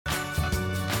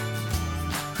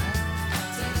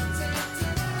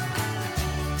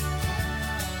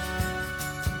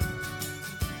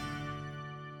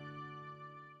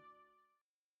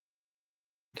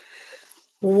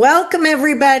Welcome,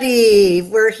 everybody.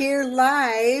 We're here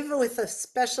live with a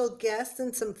special guest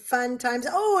and some fun times.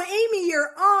 Oh, Amy,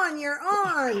 you're on. You're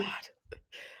Oh on. god.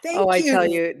 Oh, Thank I you, tell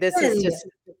you, this is friend. just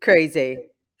crazy.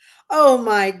 Oh,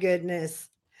 my goodness.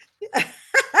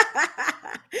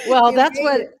 Well, You that's made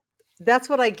what it. that's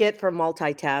what I get for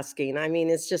multitasking. I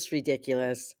mean, it's just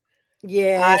ridiculous.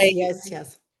 Yes, I yes,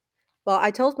 yes. well,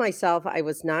 I told myself I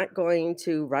was not going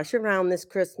to rush around this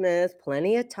Christmas,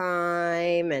 plenty of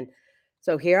time, and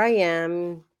so here I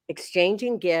am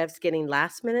exchanging gifts, getting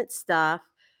last minute stuff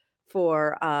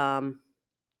for for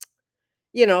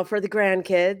the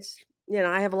grandkids.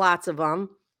 I have lots of them.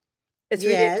 It's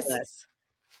Yes, ridiculous.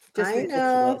 Just I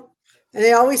ridiculous. know. And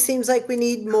it always seems like we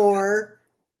need more.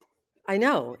 I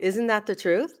know. Isn't that the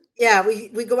truth? Yeah, we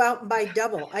go out and buy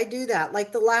double. I do that.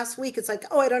 Like the last week, it's like,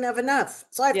 oh, I don't have enough.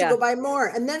 So I have to Yeah. go buy more.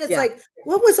 And then it's Yeah. like,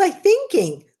 what was I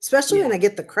thinking? Especially when Yeah. I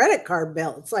get the credit card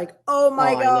bill. It's like, oh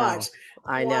my Oh, I gosh. know.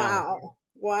 I know. Wow.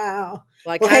 Wow.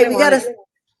 Well, I Well, hey, kinda we wanted gotta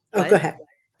oh, go what? ahead.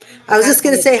 I I was kinda just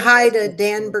gonna wanted say hi to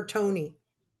Dan Bertoni.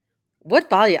 what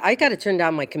volume? I gotta turn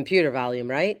down my computer volume,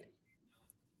 right?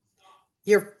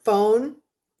 Your phone?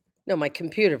 No, my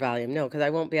computer volume. No, because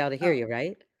I won't be able to hear Oh, you,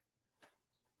 right?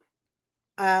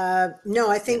 no,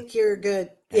 I Yeah, think you're good.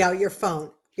 okay, Yeah, your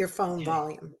phone okay.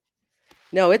 volume.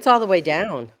 No, it's all the way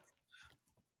down.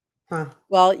 Huh.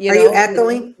 Well, Are you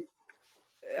echoing?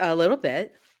 a little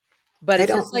bit, but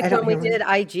it's just I like don't when we hear did it.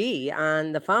 IG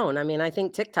on the phone. I mean, I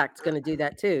think TikTok's gonna do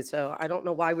that too, so I don't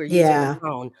know why we're using the Yeah.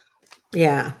 phone,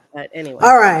 Yeah. but anyway.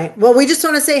 All right. Well, we just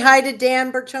want to say hi to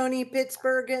Dan Bertoni,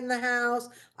 Pittsburgh in the house.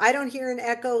 I don't hear an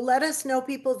echo. Let us know,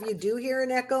 people, if you do hear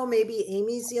an echo. Maybe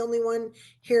Amy's the only one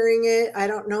hearing it. I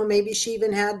don't know. Maybe she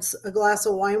even had a glass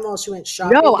of wine while she went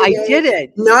shopping No, I today.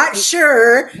 didn't. Not And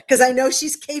sure because I know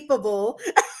she's capable.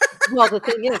 well, the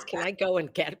thing is, can I go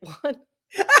and get one?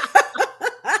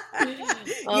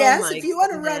 Oh Yes, my if you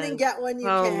want to run and goodness. get one, you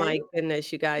Oh can. my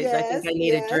goodness, you guys. I think Yes, I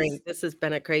need a yes. drink. This has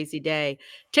been a crazy day.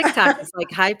 TikTok is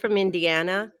like, "Hi from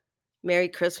Indiana. Merry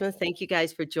Christmas. Thank you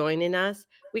guys for joining us."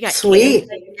 We got Kansas Sweet.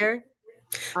 here,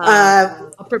 um, Uh,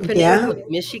 Upper yeah. Peninsula of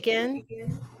Michigan.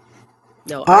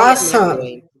 No, I am Awesome.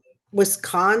 echoing.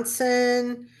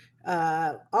 Wisconsin,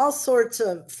 all sorts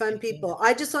of fun people.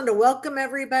 I just want to welcome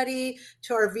everybody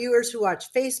to our viewers who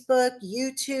watch Facebook,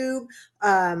 YouTube,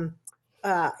 um,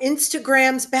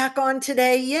 Instagram's back on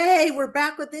today. Yay, we're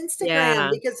back with Instagram Yeah.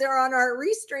 because they're on our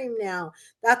restream now.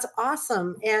 That's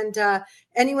awesome. And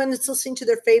anyone that's listening to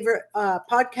their favorite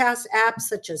podcast apps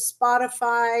such as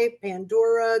Spotify,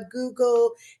 Pandora,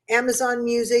 Google, Amazon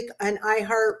Music, and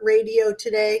iHeartRadio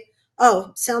today.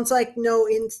 Oh, sounds like no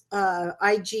in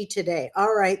IG today.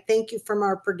 All right, thank you from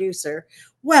our producer.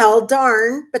 Well,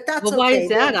 darn, but that's Well, why is okay.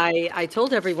 that? I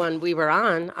told everyone we were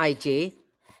on IG.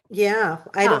 Yeah,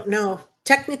 I Huh, don't know.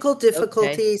 Technical okay,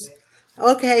 difficulties.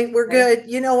 Okay, we're okay. good.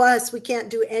 You know us, we can't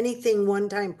do anything one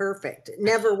time perfect. It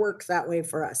never works that way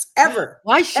for us. Ever.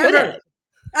 Why should Ever. it?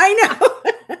 I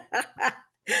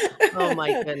Oh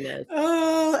my know. goodness.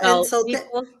 Oh, and Well, so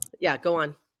people yeah, go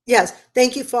on. yes,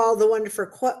 thank you for all the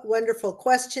wonderful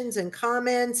questions and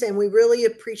comments, and we really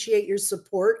appreciate your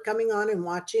support coming on and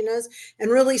watching us.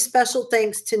 And really special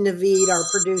thanks to Naveed, our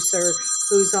producer,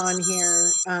 who's on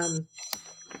here.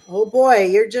 Oh boy,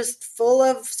 you're just full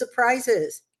of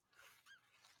surprises.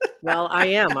 Well, I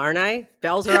am, aren't I?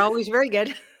 Bells are always very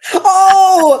good.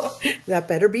 Oh, that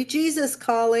better be Jesus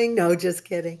calling. No, just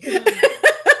kidding.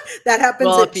 That happens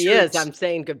Well, at if he is, church. I'm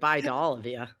saying goodbye to all of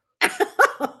you.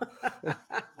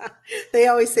 They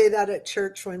always say that at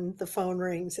church when the phone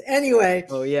rings. Anyway,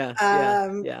 Oh, yes, yes,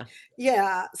 um, yeah.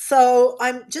 yeah. So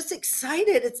I'm just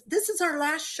excited. This is our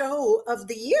last show of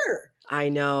the year. I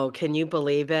know, can you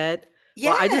believe it?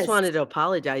 Well, I just Yes. wanted to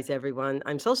apologize, everyone.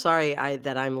 I'm so sorry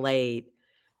that I'm late.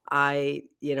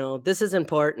 This is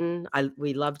important.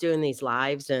 We love doing these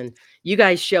lives, and you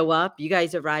guys show up, you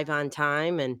guys arrive on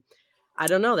time, and I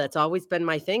don't know, that's always been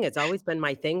my thing. It's always been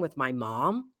my thing with my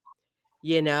mom.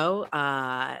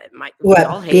 My we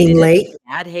all What, being hated it. late?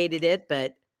 My dad hated it,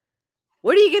 but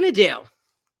what are you gonna do?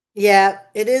 Yeah,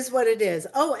 it is what it is.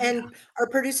 Oh, Yeah. and our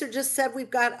producer just said we've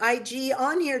got IG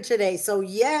on here today. So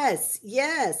yes,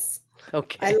 yes. I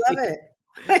Okay. love it.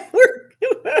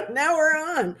 Now we're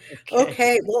on. Okay.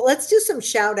 Okay, well, let's do some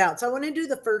shout outs. I want to do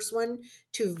the first one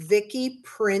to Vicky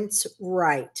Prince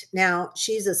Wright. Now,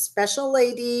 she's a special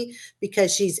lady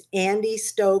because she's Andy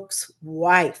Stokes'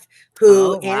 wife,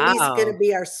 who Oh, Andy's going to wow.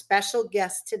 be our special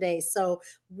guest today. So,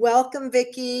 welcome,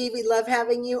 Vicky. We love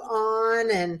having you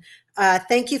on. And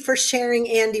thank you for sharing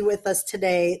Andy with us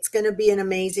today. It's going to be an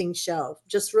amazing show.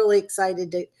 Just really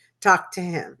excited to talk to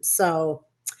him. So,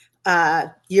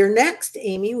 you're next,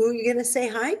 Amy. Who are you going to say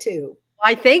hi to?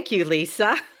 Why, thank you,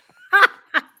 Lisa.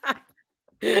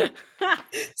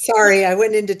 Sorry, I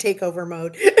went into takeover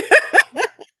mode.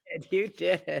 You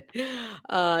did.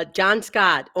 John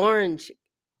Scott, Orange,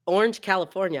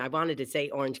 California. I wanted to say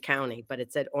Orange County, but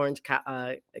it said Orange,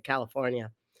 California.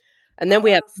 And then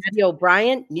we have Patty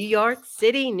O'Brien, New York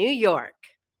City, New York.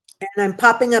 And I'm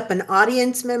popping up an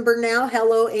audience member now.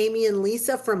 Hello, Amy and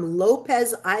Lisa from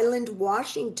Lopez Island,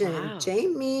 Washington. Wow.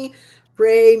 Jamie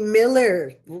Ray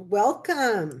Miller,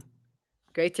 welcome.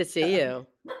 Great to see you.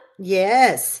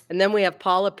 Yes, And then we have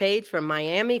Paula Page from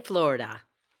Miami, Florida.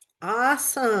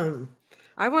 awesome.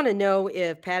 I want to know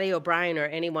if Patty O'Brien or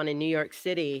anyone in New York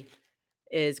City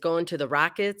is going to the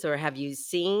Rockets, or have you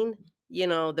seen,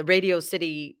 the Radio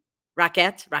City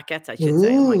Rockettes, I should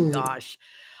say. Oh my Ooh, gosh.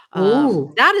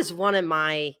 ooh, That is one of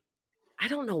my, I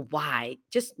don't know why,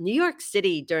 just New York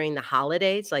City during the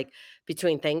holidays, like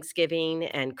between Thanksgiving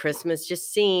and Christmas,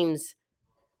 just seems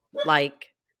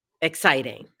like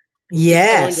exciting. Just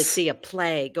going to yes. see a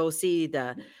play, go see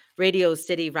the Radio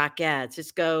City Rockettes,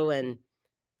 just go and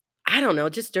I don't know,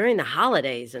 just during the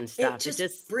holidays and It stuff. It just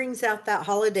just brings out that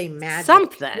holiday magic,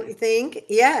 don't something, you think?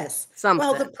 Yes.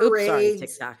 Well, the something. Oops, sorry, parades,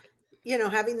 TikTok.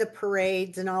 having the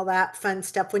parades and all that fun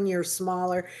stuff when you're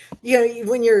smaller,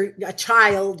 when you're a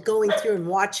child going through and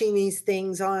watching these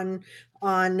things on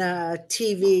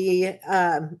TV.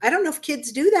 I don't know if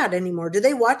kids do that anymore. Do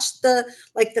they watch the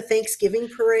Thanksgiving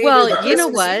parade or Well, the you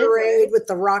know Christmas what? parade with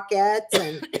the Rockettes?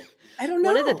 And I don't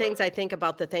One of the know. things I think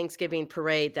about the Thanksgiving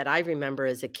parade that I remember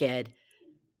as a kid,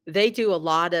 they do a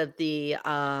lot of the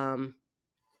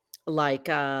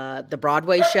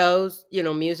Broadway shows,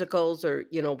 musicals or,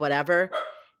 whatever,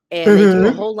 and they do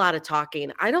a Hmm. whole lot of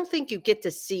talking. I don't think you get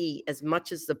to see as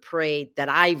much as the parade that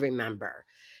I remember,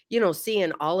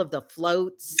 seeing all of the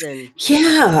floats and,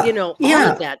 Yeah, all of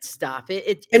yeah. that stuff.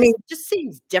 It I mean, just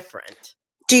seems different.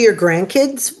 do your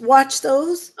grandkids watch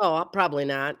those? Oh, probably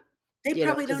not, They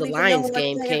probably because the don't even know Lions what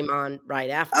game they're. came on right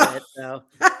after Oh. it, so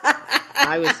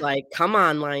I was like, "Come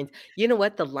on, Lions." You know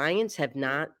what? The Lions have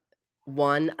not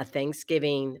won a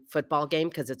Thanksgiving football game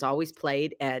because it's always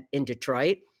played in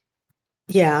Detroit.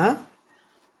 Yeah.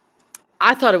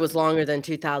 I thought it was longer than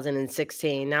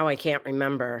 2016. Now I can't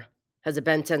remember. Has it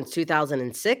been since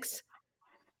 2006?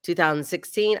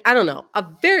 2016? I don't know. A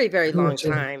very, very I'm not long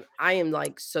sure. time. I am,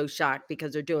 like, so shocked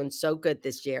because they're doing so good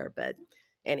this year, but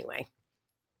anyway,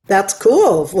 That's so,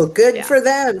 cool. Well, good yeah. for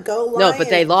them. Go No, but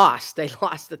they Lions. lost. They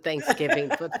lost the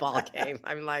Thanksgiving football game.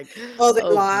 I'm like, Oh, they "Oh,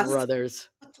 lost. brothers."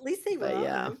 At least they were But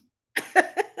yeah. on.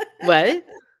 What?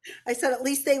 I said, at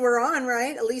least they were on,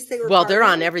 right? At least they were Well, part they're of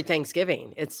on it. every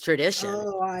Thanksgiving. It's tradition.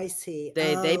 Oh, I see.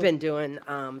 They've Oh, been doing,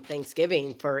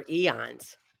 Thanksgiving for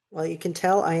eons. well, you can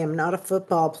tell I am not a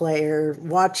football player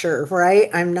watcher, right?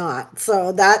 I'm not.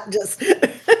 So that just.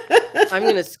 I'm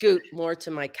gonna scoot more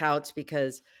to my couch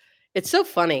because it's so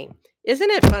funny. Isn't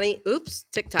it funny? Oops,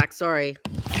 TikTok, sorry.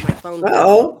 My phone fell.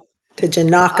 Oh, did you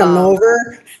knock them Um,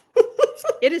 over?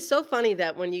 it is so funny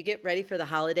that when you get ready for the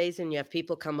holidays and you have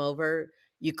people come over,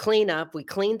 you clean up, we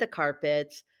clean the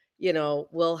carpets,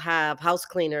 we'll have house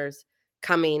cleaners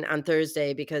coming on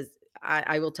Thursday because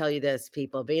I will tell you this,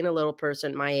 people, being a little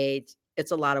person my age,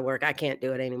 it's a lot of work. I can't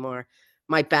do it anymore.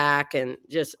 My back and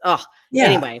just, oh, Yeah,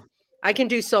 anyway, I can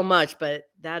do so much, but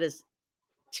that is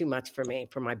too much for me,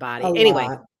 for my a body. Anyway,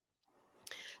 lot.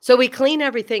 so we clean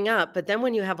everything up, but then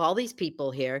when you have all these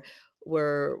people here,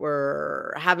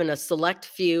 we're having a select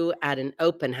few at an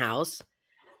open house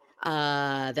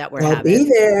that we're I'll be having.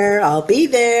 there. I'll be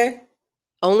there.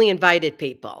 Only invited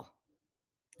people,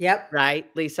 Yep, right,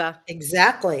 Lisa?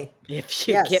 exactly. If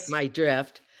you get Yes. my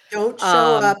drift. Don't show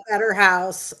Um, up at her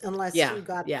house unless yeah, you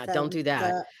got yeah, don't do that.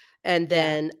 the And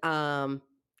yeah, then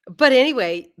but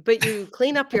anyway, but you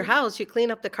clean up your house, you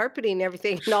clean up the carpeting and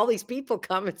everything, and all these people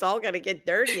come, it's all gonna get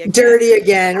dirty again. dirty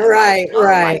again. I'm like, Right, "Oh my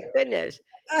right. goodness."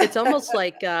 It's almost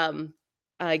like,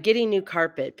 getting new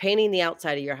carpet, painting the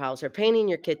outside of your house, or painting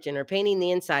your kitchen, or painting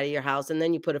the inside of your house, and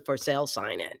then you put a for sale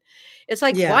sign in. It's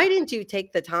like, Yeah. why didn't you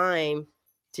take the time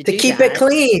to To do keep it that?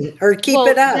 clean or keep it Well,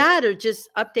 up. that or just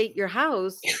update your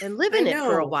house and live I in it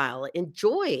for a know. while,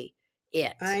 enjoy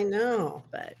it. I know.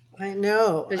 But I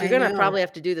know. because 'cause I you're gonna know. probably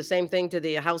have to do the same thing to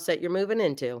the house that you're moving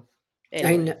into. I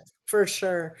Anyway, know for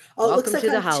sure. Oh, it looks welcome like to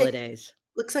the on holidays.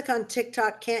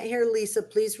 TikTok, can't hear Lisa.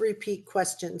 Please repeat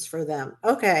questions for them.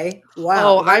 Okay. Oh,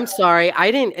 Wow. I'm sorry,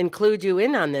 I didn't include you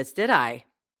in on this, did I?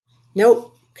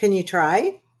 Nope. Can you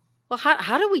try? Well,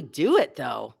 how do we do it,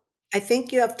 though? I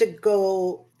think you have to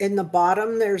go in the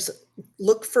bottom. There's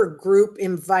look for group,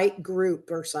 invite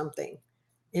group or something.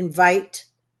 Invite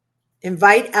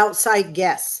outside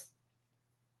guests.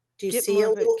 Do you Get see more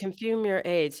a of it. little? Confirm your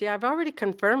age. See, I've already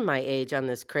confirmed my age on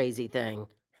this crazy thing.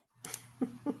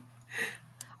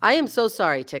 I am so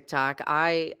sorry, TikTok.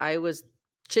 I was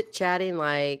chit-chatting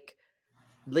like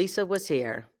Lisa was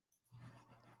here.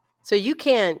 So you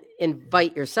can't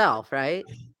invite yourself, right?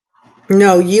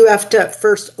 No, you have to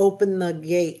first open the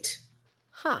gate.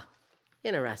 Huh.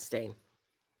 Interesting.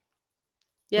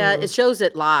 Yeah, Hmm. it shows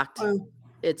it locked. Well,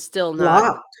 It's still not.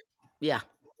 locked. Yeah.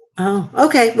 Oh,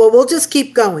 okay. Well, we'll just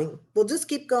keep going. We'll just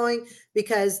keep going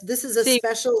because this is a See,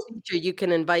 special. feature you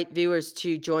can invite viewers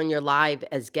to join your live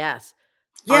as guests.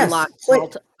 Yes, Unlock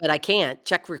click. but I can't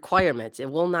check requirements. It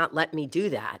will not let me do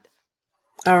that.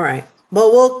 All right.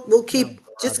 Well, we'll No keep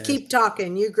just brothers. keep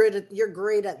talking. You're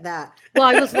great at that. Well,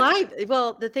 I was live.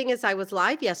 Well, the thing is, I was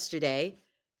live yesterday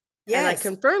and I Yes.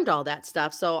 confirmed all that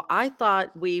stuff. So I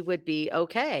thought we would be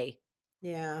okay.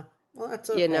 Yeah. Well, that's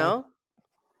You okay. know,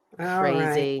 All right.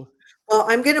 crazy. Well,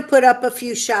 I'm going to put up a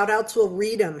few shout outs. We'll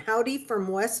read them. Howdy from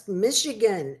West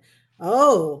Michigan.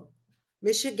 Oh,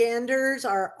 Michiganders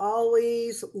are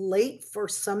always late for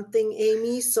something,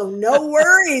 Amy. So no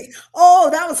worries. Oh,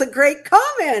 that was a great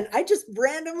comment. I just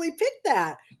randomly picked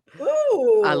that. I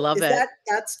Ooh, love it.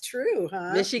 that's true,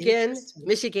 huh? Interesting.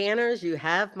 Michiganders, you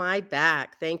have my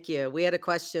back. Thank you. We had a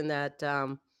question that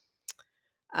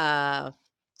uh,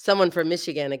 someone from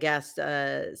Michigan, a guest,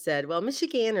 said, "Well,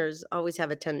 Michiganders always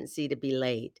have a tendency to be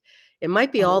late. It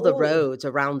might be all the Oh, roads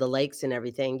around the lakes and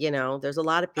everything. There's a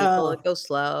lot of people that oh, go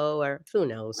slow, or who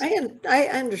knows? I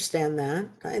understand that.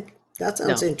 That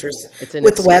sounds No, interesting. it's an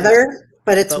With excuse, weather,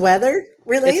 but it's but weather it's an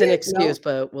related? No. excuse,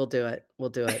 but we'll do it. We'll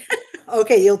do it.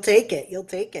 Okay, you'll take it. You'll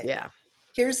take it. Yeah.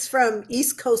 Here's from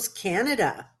East Coast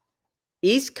Canada.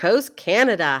 East Coast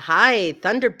Canada. Hi,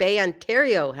 Thunder Bay,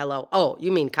 Ontario. Hello. Oh,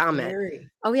 you mean comment? Gary.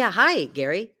 Oh yeah. Hi,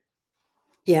 Gary.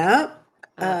 Yeah.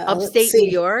 Let's Upstate New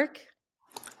see. York.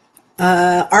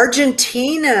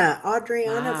 Argentina.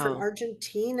 Adriana from Wow.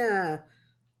 Argentina.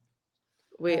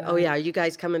 Oh Uh, yeah, are you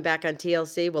guys coming back on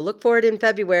TLC? Well, look for it in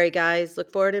February, guys.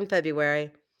 Look for it in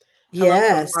February. Hello from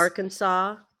yes.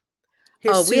 Arkansas.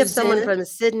 Oh, Here's we have someone Suzanne. from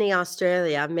Sydney,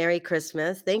 Australia. Merry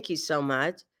Christmas. Thank you so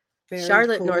much. Very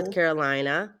Charlotte, North cool.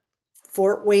 Carolina.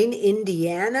 Fort Wayne,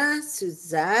 Indiana.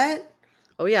 Suzette.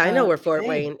 Oh yeah, I know where Fort Okay.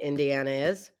 Wayne, Indiana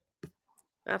is.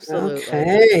 Absolutely.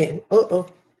 Okay. Oh.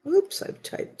 Oops, I've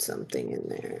typed something in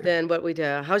there. Then what we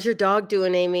do? How's your dog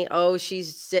doing, Amy? Oh,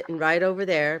 she's sitting right over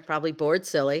there, probably bored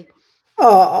silly.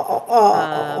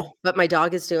 Oh. But my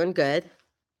dog is doing good.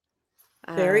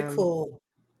 Very Um, cool.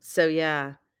 so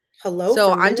yeah. Hello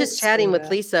So from I'm just chatting with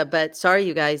Minnesota. Lisa, but sorry,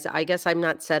 you guys. I guess I'm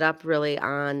not set up really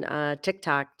on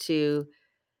TikTok to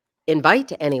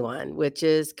invite anyone, which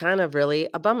is kind of really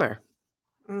a bummer.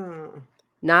 Mm.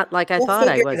 Not like I We'll thought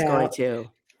I figure it was going out. to.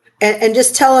 And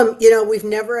just tell them, we've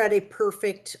never had a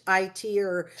perfect IT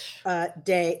or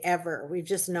day ever. We've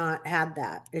just not had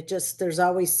that. There's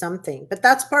always something, but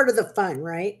that's part of the fun,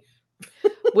 right?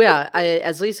 Well,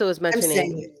 as Lisa was I'm mentioning,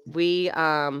 saying it.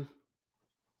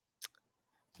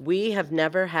 we have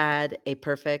never had a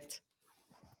perfect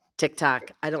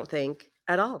TikTok. I don't think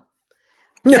at all.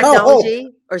 No, Technology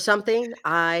or something.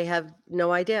 I have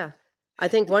no idea. I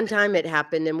think one time it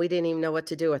happened and we didn't even know what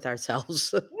to do with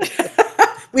ourselves.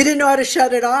 we didn't know how to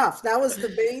shut it off. That was the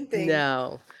main thing.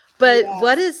 No. But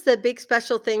what Yes. is the big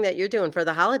special thing that you're doing for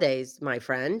the holidays, my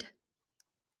friend?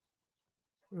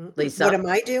 What Lisa? am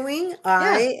I doing? Yeah.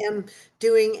 I am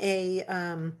doing a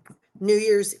New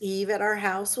Year's Eve at our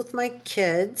house with my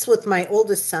kids, with my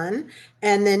oldest son,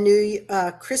 and then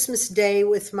Christmas Day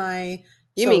with my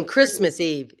You mean so Christmas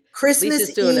Eve. Christmas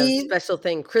Lisa's doing a Eve, special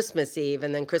thing Christmas Eve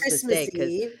and then Christmas Day Christmas because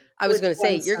Eve I was with going to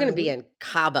say one you're going to be son. in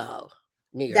Cabo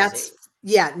New Year's That's Eve.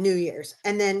 yeah, New Year's,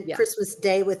 and then Yeah. Christmas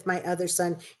Day with my other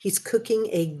son. He's cooking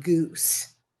a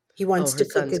goose. He Oh, wants her to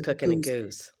cook son's a cooking a goose.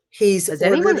 goose. He's Has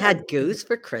anyone ordered had goose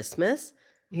for Christmas?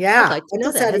 I'd yeah. like to What know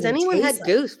does that. that Has even anyone taste had like?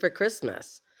 goose for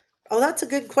Christmas? Oh, that's a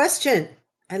good question.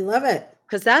 I love it.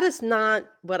 Because that is not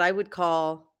what I would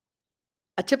call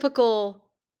a typical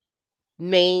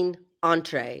main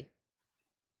entree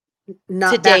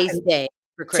Not back today's in day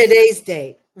for Christmas. today's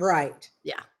date. Right.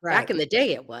 Yeah, back Right. in the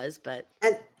day it was, but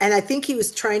And I think he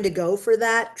was trying to go for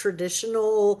that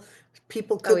traditional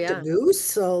people oh cooked a yeah. goose.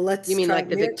 So You let's mean try like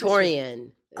the Merry Christmas.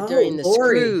 Victorian during Oh, the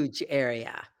Lori. Scrooge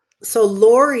area. So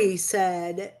Lori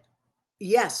said,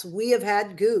 yes, we have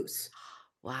had goose.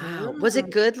 Wow. Was Ah, it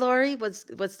good, Lori? Was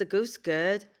the goose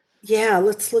good? yeah,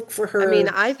 let's look for I mean,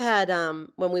 her. I've had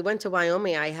when we went to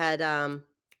Wyoming, I had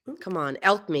come on,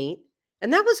 elk meat,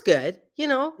 and that was good.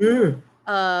 Mm,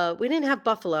 We didn't have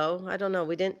buffalo. I don't know.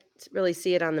 We didn't really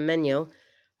see it on the menu.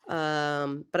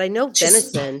 But I know she's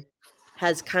venison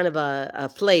has kind of a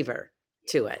flavor.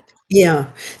 to it. Yeah.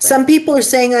 But Some people are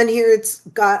saying on here it's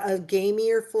got a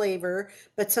gamier flavor,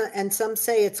 but some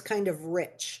say it's kind of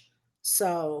rich.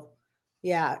 So,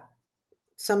 yeah,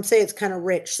 some say it's kind of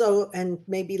rich. So, and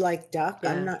maybe like duck,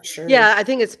 I'm yeah. not sure. Yeah, I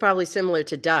think it's probably similar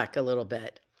to duck a little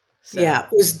bit. Yeah, So,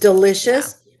 it was yeah.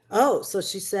 delicious. Oh, so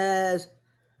she says,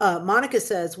 Monica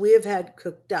says, we have had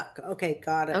cooked duck. Okay,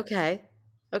 got it. Okay.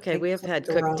 Okay, I we have clicked had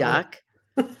the cooked wrong duck.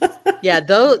 one. Yeah,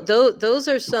 those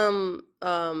are some,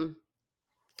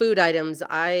 food items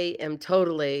I am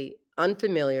totally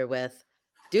unfamiliar with,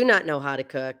 do not know how to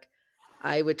cook.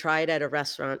 I would try it at a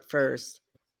restaurant first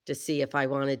to see if I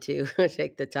wanted to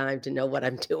take the time to know what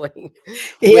I'm doing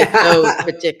with those Yeah.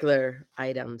 particular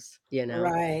items, you know?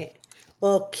 Right.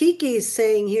 Well, Kiki's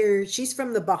saying here she's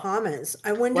from the Bahamas.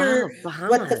 I wonder Wow,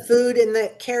 what the Bahamas. food in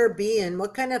the Caribbean,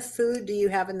 what kind of food do you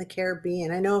have in the Caribbean?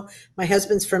 I know my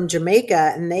husband's from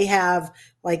Jamaica and they have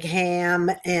like ham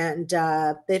and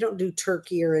they don't do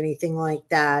turkey or anything like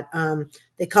that.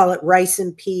 They call it rice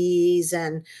and peas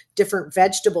and different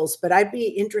vegetables, but I'd be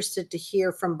interested to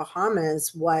hear from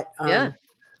Bahamas Yeah.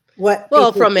 what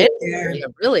Well, people from cook any there. area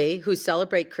really who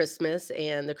celebrate Christmas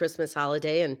and the Christmas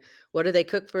holiday, and what do they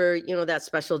cook for, that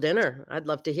special dinner? I'd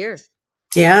love to hear.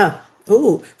 Yeah.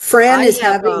 Ooh, Fran I is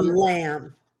have, having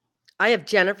lamb. I have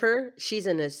Jennifer. She's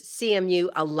a CMU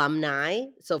alumni,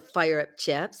 so fire up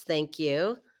chips. Thank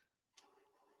you.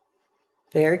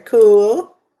 Very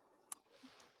cool.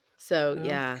 So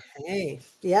yeah. Okay.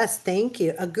 Yes, thank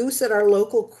you. A goose at our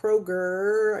local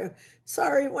Kroger.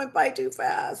 Sorry, it went by too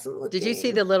fast. I'm Did you see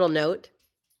looking. the little note?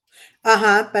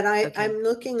 Uh-huh. But Okay. I'm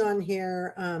looking on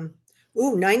here.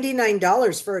 Ooh,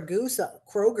 $99 for a goose at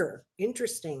Kroger.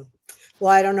 Interesting.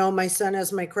 Well, I don't know. My son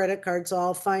has my credit card, so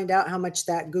I'll find out how much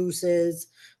that goose is.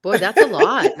 Boy, that's a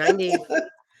lot. 99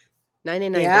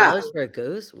 Yeah. dollars for a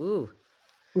goose. Ooh.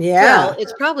 Well, Yeah.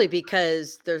 it's probably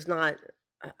because there's not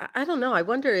I don't know. I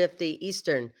wonder if the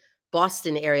Eastern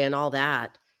Boston area and all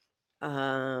that,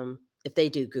 if they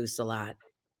do goose a lot.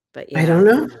 But I yeah. don't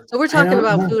know. So we're I talking don't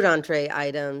about know. food entree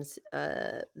items.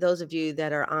 Those of you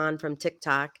that are on from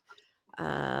TikTok,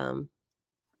 um,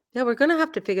 yeah, we're gonna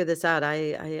have to figure this out.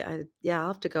 Yeah, I'll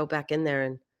have to go back in there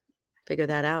and figure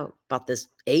that out about this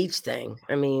age thing.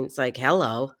 I mean, it's like,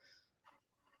 hello.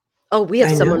 Oh, we have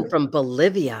I someone know. from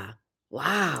Bolivia.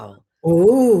 Wow.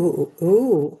 Ooh,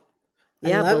 ooh. I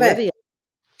Yeah, love it. Bolivia.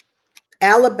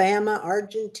 Alabama,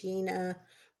 Argentina.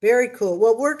 Very cool.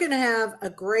 Well, we're going to have a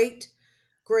great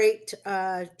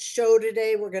show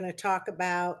today. We're going to talk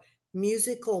about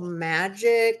musical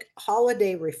magic,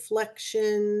 holiday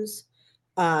reflections,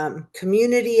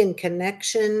 community and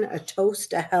connection, a toast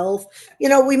to health.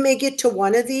 We may get to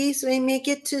one of these, we may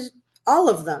get to all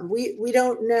of them. We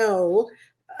don't know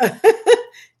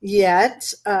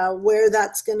yet where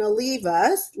that's going to lead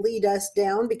us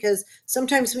down, because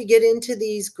sometimes we get into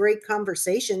these great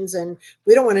conversations and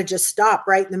we don't want to just stop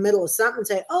right in the middle of something and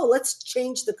say, oh, let's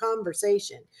change the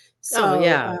conversation. Oh, So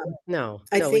yeah. No,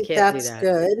 I no, we think can't do that's that.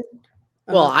 good.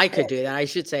 Well, I Okay. could do that. I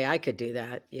should say I could do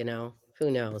that, who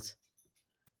knows?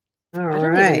 All I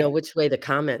don't even know right. which way the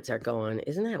comments are going.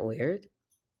 Isn't that weird?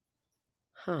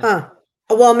 Huh. Huh.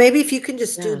 Well, maybe if you can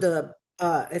just do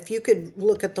Yeah. if you could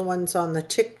look at the ones on the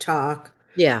TikTok.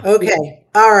 Yeah. Okay.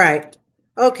 All right.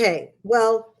 Okay.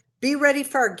 Well, be ready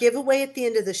for our giveaway at the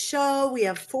end of the show. We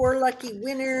have 4 lucky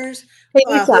winners Hey,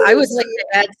 Lisa, who will I would like receive.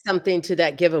 to add something to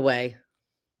that giveaway.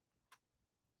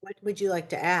 What would you like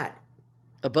to add?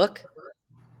 A book?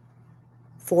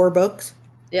 4 books?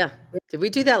 Yeah. Did we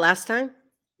do that last time?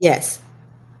 Yes.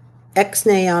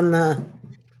 X-nay on the.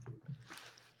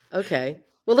 Okay.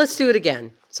 Well, let's do it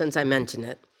again since I mentioned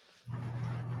it.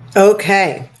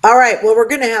 Okay. All right. Well, we're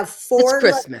going to have It's 4 lucky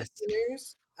Christmas.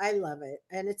 winners. I love it.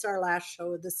 And it's our last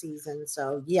show of the season.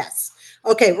 So, yes.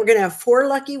 Okay. We're going to have 4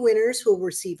 lucky winners who will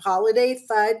receive holiday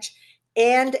fudge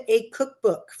and a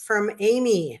cookbook from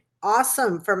Amy.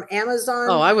 Awesome. From Oh, Amazon.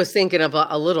 I was thinking of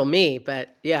a little me,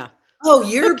 but yeah. Oh,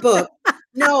 your Okay. book.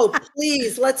 No,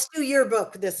 please. Let's do your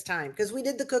book this time because we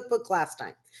did the cookbook last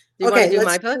time. Do you want to Okay. do Let's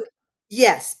my do. book?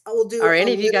 Yes. I will do Are a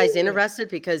any of you guys little me. interested?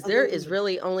 Because A there little is me.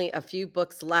 really only a few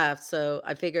books left, so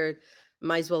I figured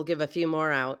might as well give a few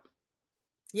more out.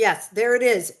 Yes, there it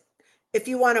is. If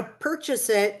you want to purchase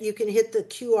it, you can hit the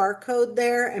QR code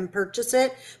there and purchase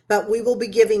it. But we will be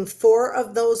giving 4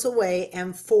 of those away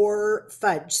and 4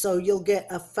 fudge. So you'll get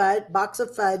a box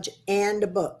of fudge and a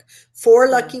book. Four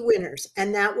Yeah. lucky winners.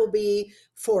 And that will be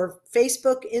for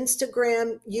Facebook,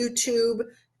 Instagram, YouTube,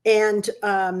 and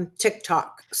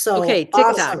TikTok. Okay, So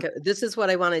awesome. TikTok. This is what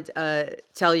I wanted to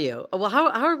tell you. Well, how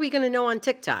are we going to know on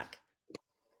TikTok?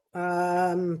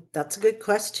 That's a good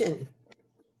question.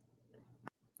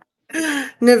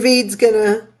 Naveed's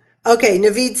gonna. Okay,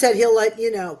 Naveed said he'll let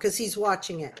you know because he's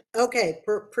watching it. Okay,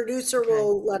 producer Okay.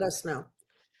 will let us know.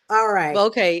 All right. Well,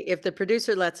 okay, if the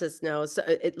producer lets us know, so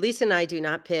Lisa and I do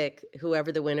not pick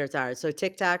whoever the winners are. So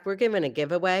TikTok, we're giving a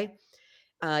giveaway.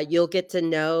 You'll get to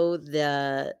know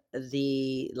the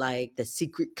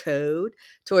secret code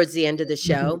towards the end of the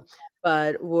show.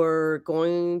 But we're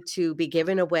going to be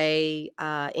giving away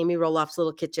Amy Roloff's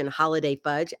Little Kitchen Holiday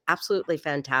Fudge. Absolutely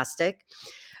fantastic.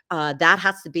 That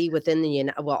has to be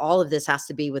within well, all of this has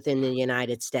to be within the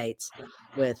United States,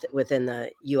 within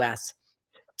the US.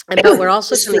 And but we're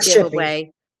also Just going for to give shipping.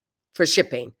 away for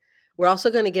shipping. We're also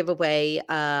going to give away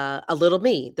A Little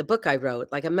Me, the book I wrote,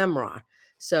 like a memoir.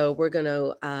 So we're going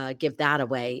to give that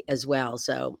away as well.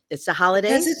 So it's the Because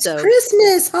holidays. it's So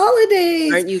Christmas,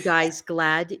 holidays. aren't you guys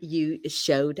glad you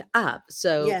showed up?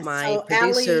 So Yes. my So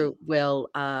producer Allie, will,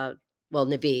 well,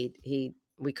 Naveed,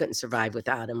 we couldn't survive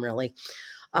without him really.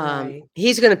 right.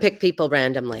 He's going to pick people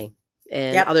randomly,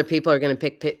 and Yep. other people are going to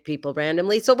pick people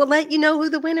randomly. So we'll let you know who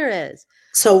the winner is.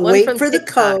 So One wait from for the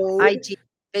TikTok, code. IG,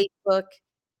 Facebook,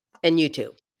 and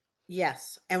YouTube.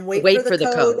 Yes, and wait for Wait the for the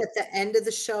code code. at the end of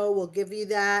the show. We'll give you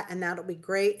that, and that'll be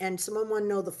great. And someone want to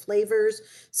know the flavors.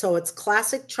 So it's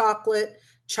classic chocolate,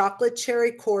 chocolate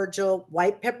cherry cordial,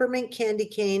 white peppermint candy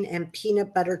cane, and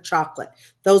peanut butter chocolate.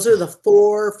 Those are the Oh,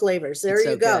 four flavors. There it's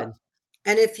you so go. good.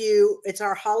 And it's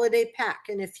our holiday pack.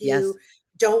 And if Yes. you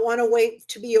don't want to wait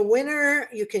to be a winner,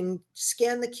 you can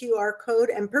scan the QR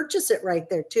code and purchase it right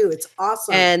there too. It's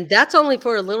awesome. And that's only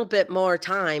for a little bit more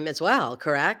time as well,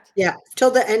 correct? Yeah,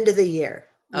 till the end of the year.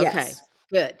 Okay, Yes.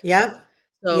 good. Yep.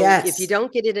 So if you Yes.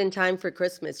 don't get it in time for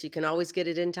Christmas, you can always get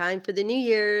it in time for the New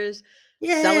Year's.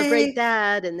 Celebrate Yay.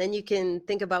 that, and then you can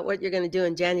think about what you're going to do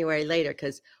in January later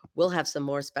because we'll have some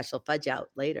more special fudge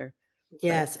out later. But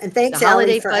Yes. And the thanks, Allie,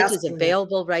 holiday for fudge is asking that.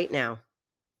 available right now.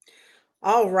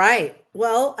 All right.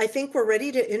 Well, I think we're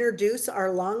ready to introduce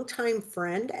our longtime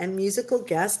friend and musical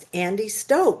guest, Andy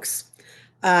Stokes.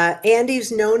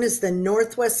 Andy's known as the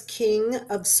Northwest King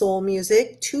of Soul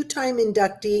Music, two-time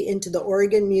inductee into the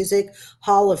Oregon Music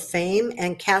Hall of Fame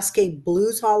and Cascade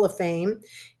Blues Hall of Fame.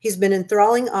 He's been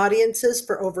enthralling audiences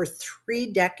for over 3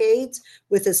 decades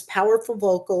with his powerful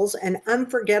vocals and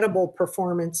unforgettable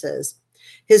performances.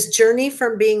 His journey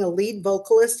from being a lead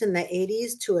vocalist in the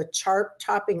 80s to a chart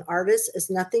topping artist is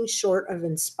nothing short of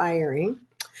inspiring.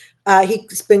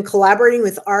 He's been collaborating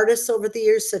with artists over the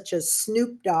years such as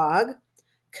Snoop Dogg,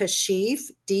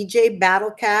 Kashif, DJ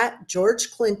Battlecat,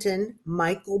 George Clinton,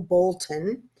 Michael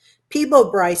Bolton, Peebo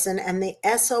Bryson, and the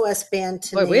SOS Band,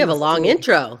 to Boy, we have name a a long few.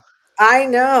 intro. I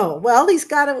know. Well, he's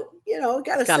got to,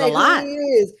 got It's to got a say who lot. he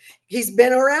is. He's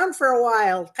been around for a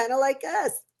while, kind of like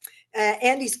us.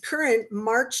 Andy's current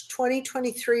March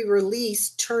 2023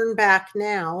 release, Turn Back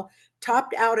Now,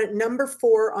 topped out at number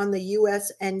 4 on the US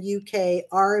and UK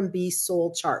R&B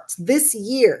soul charts this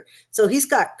year. So he's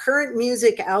got current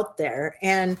music out there,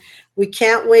 and we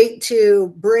can't wait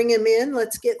to bring him in.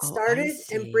 Let's get Oh, I started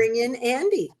and see. bring in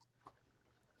Andy.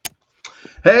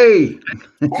 Hey,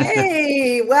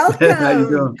 Hey, how you welcome.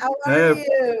 doing? How are Hey,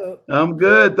 you? I'm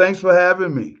good. Thanks for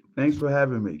having me. Thanks for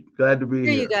having me. Glad to be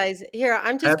Here, you here. guys. Here,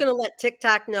 I'm just Hap- going to let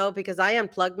TikTok know because I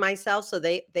unplugged myself so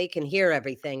they can hear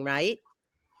everything, right?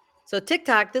 So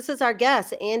TikTok, this is our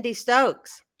guest, Andy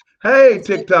Stokes. Hey, I'm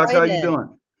so TikTok, how you excited.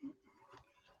 doing?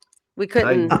 We How you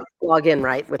couldn't doing? log in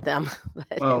right with them.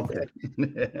 But Oh, anyway.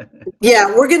 okay.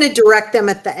 Yeah, we're going to direct them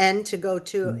at the end to go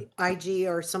to IG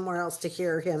or somewhere else to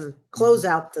hear him close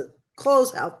out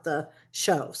the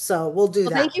show. So we'll do Well,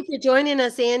 that. thank you for joining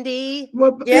us, Andy.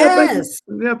 Well, yeah, thank you. Yes.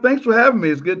 Yeah, thanks for having me.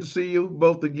 It's good to see you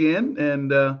both again. And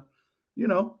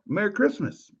Merry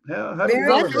Christmas. Happy Merry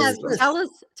What holidays. have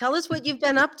Christmas. tell us what you've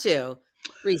been up to Well,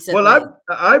 recently.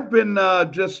 I've been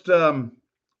just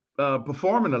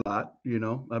performing a lot.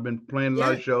 I've been playing a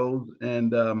lot Yeah. of shows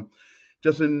and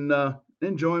just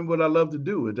enjoying what I love to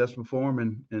do, is just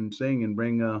perform and sing and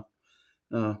bring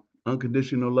uh,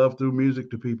 unconditional love through music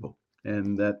to people.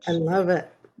 And I love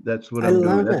it. that's what I I'm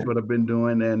doing. love That's it. what I've been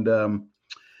doing, and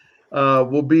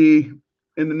we'll be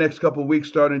in the next couple of weeks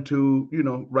starting to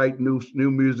write new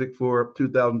music for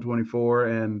 2024,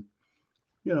 and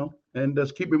and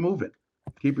just keep it moving,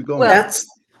 keep it going. Well, That's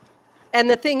and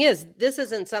the thing is, this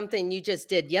isn't something you just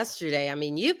did yesterday. I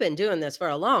mean, you've been doing this for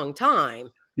a long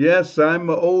time. Yes, I'm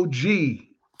a OG,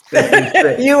 as they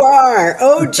say. you are.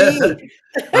 OG.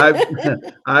 I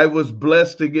I was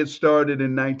blessed to get started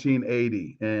in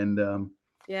 1980, and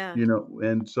Yeah.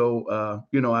 and so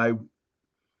I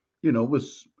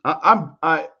was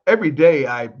I every day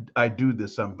I do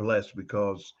this. I'm blessed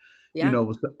because Yeah.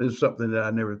 it's something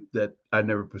that I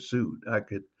never pursued.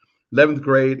 11th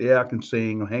grade. Yeah, I can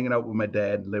sing. I'm hanging out with my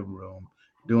dad in the living room,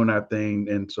 doing our thing.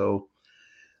 And so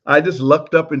I just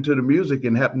lucked up into the music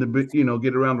and happened to be,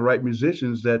 get around the right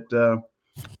musicians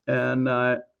and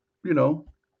you know,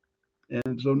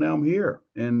 and so now I'm here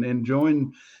and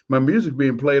enjoying my music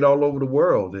being played all over the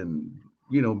world and,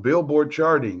 Billboard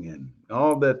charting and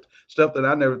all that stuff that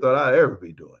I never thought I'd ever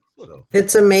be doing. So,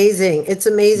 It's amazing. It's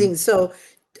mm, amazing. So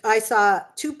I saw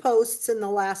two posts in the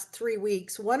last 3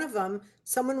 weeks. One of them,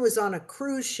 someone was on a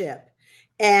cruise ship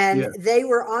and yeah, they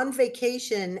were on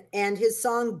vacation, and his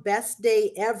song Best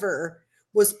Day Ever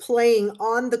was playing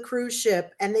on the cruise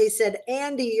ship. And they said,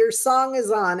 Andy, your song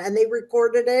is on. And they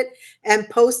recorded it and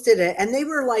posted it. And they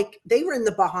were in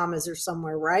the Bahamas or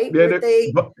somewhere, right? yeah, Weren't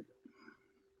they?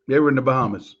 they were in the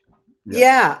Bahamas. Yeah.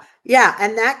 Yeah, yeah,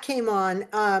 and that came on,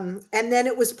 and then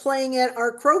it was playing at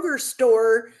our Kroger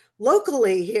store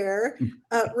locally here.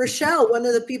 Rochelle, one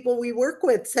of the people we work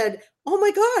with, said, "Oh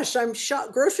my gosh, I'm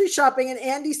grocery shopping and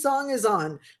Andy's song is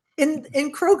on in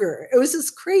Kroger." It was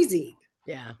just crazy.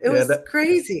 Yeah. It Yeah, was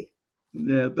crazy.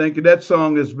 thank you. That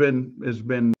song has been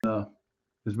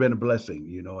a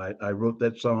blessing. I wrote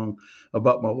that song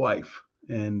about my wife,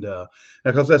 and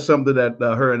because that's something that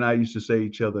her and I used to say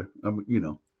each other.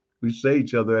 We say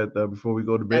each other before we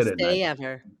go to bed Best at night. day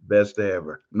ever. Best day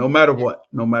ever. No matter Yeah.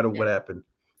 what happened,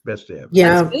 best day ever.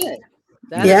 That's Yeah, good.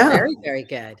 That Yeah, is yeah, very, very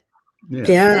good. yeah,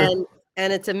 yeah.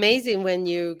 And it's amazing when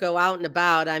you go out and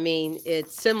about. I mean,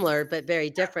 it's similar but very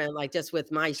different. Like just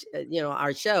with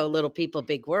our show, Little People,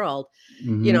 Big World.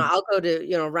 hmm I'll go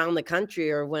to around the country,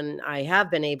 or when I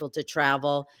have been able to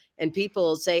travel, and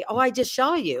people say, "Oh, I just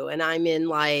saw you," and I'm in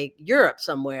like Europe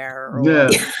somewhere or yeah.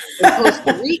 in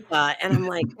Costa Rica, and I'm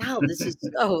like, "Wow, this is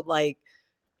so like."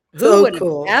 Who So would have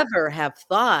cool. ever have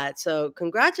thought? So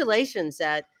congratulations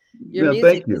that your Yeah,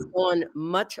 music thank is you. going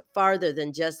much farther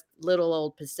than just little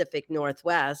old Pacific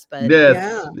Northwest, but Yeah.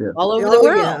 Yes, yeah, all over the Oh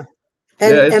world. yeah.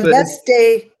 yeah. And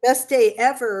best day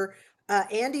ever.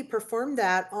 Andy performed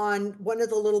that on one of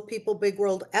the Little People Big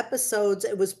World episodes.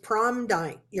 It was prom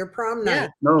night, your prom Yeah, night.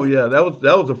 No, yeah, that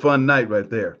was a fun night right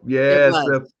there. it Yes,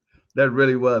 was. that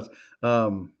really was.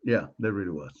 Yeah, that really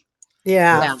was.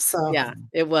 Yeah. Yeah. Yeah, So yeah,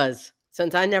 it was.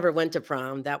 Since I never went to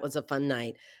prom, that was a fun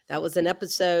night. That was an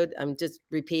episode, I'm just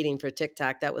repeating for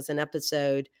TikTok, that was an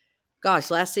episode,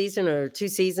 gosh, last season or 2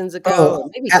 seasons ago, or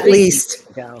oh, maybe at 3 seasons least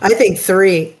ago. I think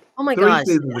three. Oh my 3 gosh,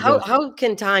 seasons how ago. how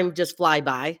can time just fly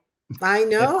by? I I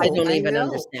know. don't I even know.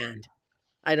 understand.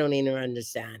 I don't even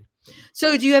understand.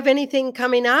 So do you have anything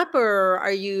coming up, or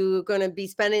are you gonna be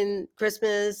spending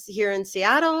Christmas here in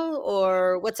Seattle,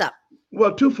 or what's up?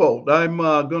 Well, twofold. I'm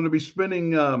going to be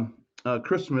spending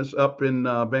Christmas up in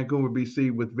Vancouver,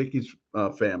 BC, with Vicky's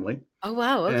family, Oh,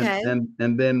 wow, and okay.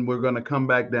 and then we're going to come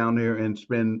back down here and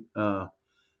spend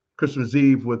Christmas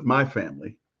Eve with my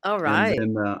family, Alright.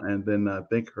 and then I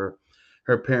think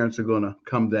her parents are going to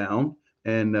come down,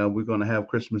 and we're going to have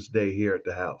Christmas Day here at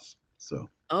the house. So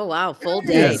Oh, wow, full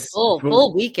day, yeah, Nice. full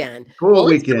full weekend. full Well,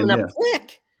 it's coming weekend. up Yeah,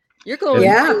 quick. You're going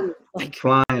and Yeah. to, like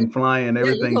flying, yeah, you're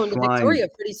everything's going to flying. Victoria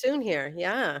pretty soon here,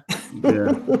 yeah. Yeah.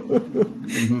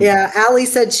 hmm Yeah. Allie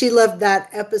said she loved that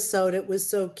episode. It was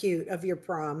so cute of your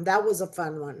prom. That was a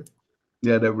fun one.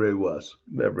 Yeah, that really was.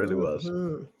 That really was.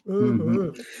 Hmm. hmm Hmm.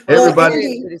 Well, Well, Everybody, Victoria,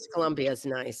 Andy, British Columbia is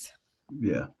nice.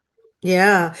 yeah.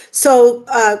 yeah. So,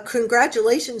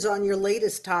 congratulations on your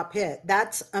latest top hit.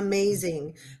 That's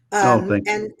amazing. Oh, thank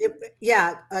you.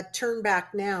 Yeah, Turn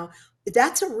Back Now.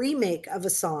 That's a remake of a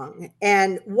song.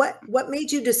 And what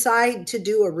made you decide to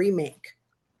do a remake?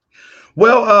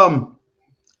 Well,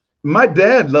 my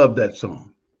dad loved that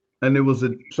song, and it was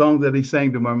a song that he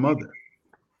sang to my mother,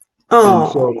 and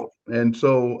so Oh, and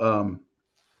so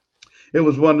it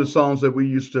was one of the songs that we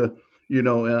used to,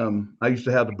 I used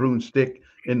to have the broomstick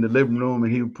in the living room,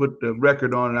 and he would put the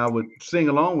record on, and I would sing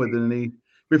along with it. And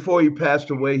before he passed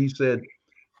away, he said,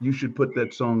 "You should put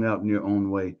that song out in your own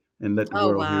way and let the Oh,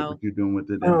 world hear what wow. you're doing with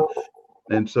it." And oh.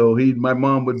 And so my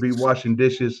mom would be washing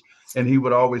dishes, and he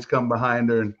would always come behind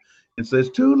her and says,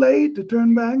 "Too late to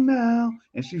turn back now."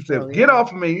 And she Oh, said, "Get yeah.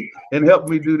 off of me and help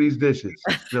me do these dishes."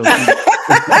 So she,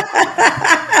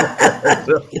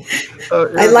 so,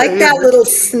 I like that little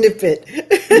snippet.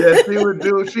 yeah,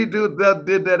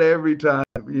 did that every time,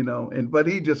 and but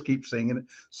he just keeps singing it.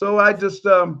 So I just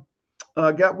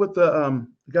got with a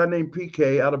guy named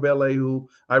PK out of LA who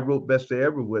I wrote Best Day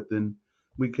Ever with, and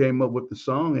we came up with the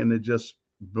song, and it just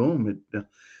boom, it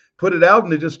put it out,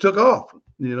 and it just took off.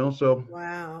 So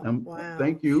Wow, wow.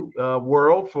 thank you,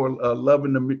 world, for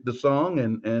loving the song,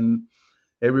 and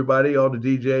everybody, all the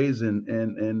DJs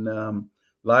and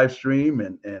live stream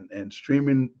and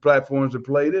streaming platforms that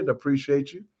played it.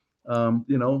 Appreciate you.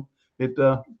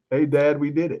 it hey Dad,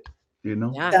 we did it, you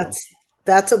know. Yeah. So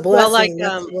That's a Well, blessing.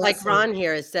 That's a like blessing. Ron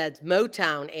here says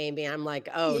Motown, Amy. I'm like,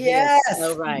 oh, he is so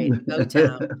Yes. right.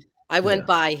 Motown. I went yeah.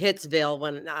 by Hitsville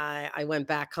when I went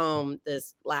back home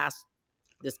this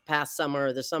past summer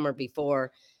or the summer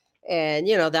before. And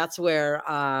that's where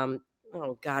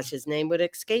oh gosh, his name would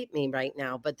escape me right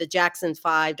now. But the Jackson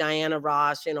Five, Diana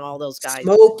Ross, all those guys.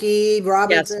 Smokey Yeah,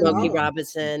 Robinson. Smokey Mhm. Oh,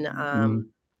 Robinson.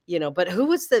 Mhm. But who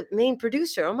was the main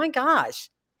producer? Oh my gosh.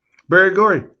 Barry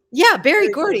Gordy. Yeah, Barry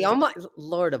very Gordy. good. Oh my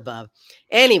Lord above.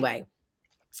 Anyway,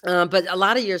 but a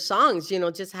lot of your songs,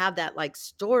 just have that like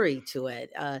story to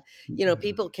it.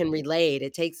 People can relate.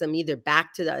 It takes them either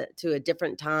back to a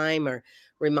different time or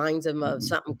reminds them of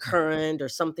something current or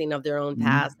something of their own Mhm.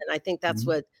 past. And I think that's Mhm.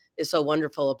 what is so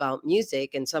wonderful about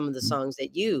music and some of the songs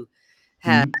that you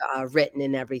have Mhm. written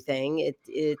and everything.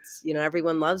 It's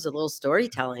everyone loves a little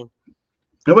storytelling.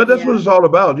 Yeah, but that's Yeah. what it's all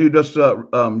about. You just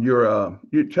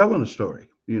you're telling a story.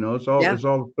 Yeah. It's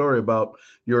all a story about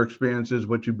your experiences,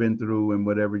 what you've been through, and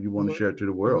whatever you want to Mhm, share to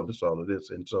the mhm. world. That's all it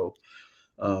is. And so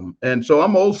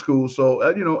I'm old school. So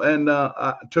and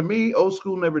to me, old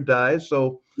school never dies.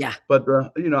 So, Yeah. but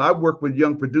I work with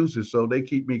young producers, so they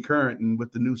keep me current and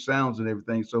with the new sounds and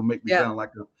everything. So make me Yeah. sound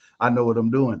like I know what I'm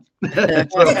doing. So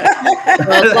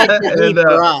Well, it's like the and deep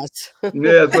for us.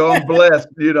 yeah, so I'm blessed,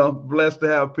 blessed to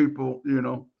have people,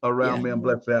 around Yeah. me. I'm Mhm.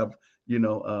 blessed to have,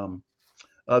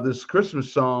 this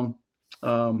Christmas song.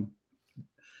 Um,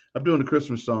 I'm doing a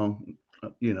Christmas song,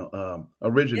 Yeah.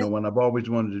 original one. I've always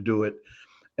wanted to do it.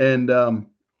 And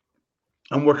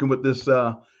I'm working with this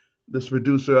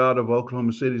producer out of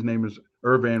Oklahoma City. His name is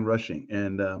Irvan Rushing.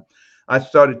 And I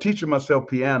started teaching myself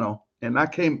piano and I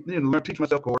came, learn teach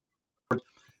myself chords.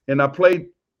 And I played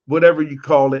whatever you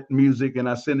call it, music, and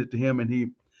I sent it to him and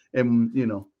he redid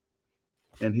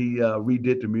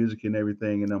the music and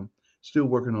everything. And I'm still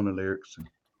working on the lyrics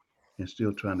and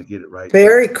still trying to get it right. But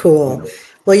Very you cool. know,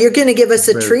 Well, you're going to give us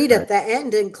a very treat at excited. the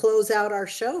end and close out our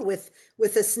show with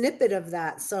a snippet of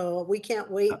that. So we can't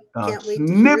wait. Can't wait to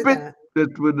hear Snippet. that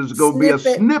There's going to be a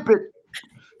snippet. snippet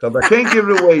because I can't give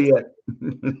it away yet.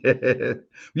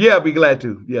 Yeah, I'll be glad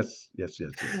to. Yes, yes,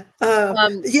 yes, yes.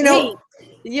 You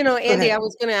Hey, know, go Andy, I ahead.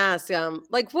 was going to ask,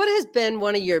 like, what has been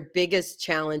one of your biggest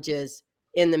challenges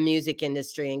in the music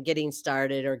industry and getting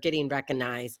started or getting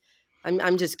recognized?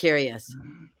 I'm just curious.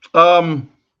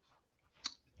 Um,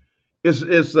 it's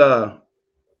the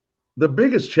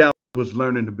biggest challenge was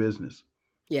learning the business.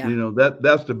 Yeah.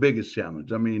 That's the biggest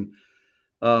challenge. I mean,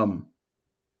 um,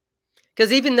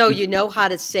 Because even though it's you know how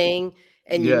to sing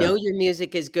and you yeah, know your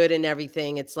music is good and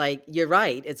everything, it's like you're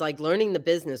right. It's like learning the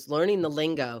business, learning the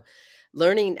lingo,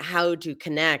 learning how to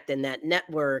connect and that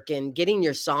network and getting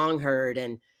your song heard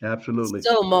and absolutely.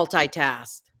 so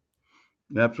multitask.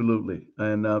 Absolutely.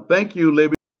 And thank you,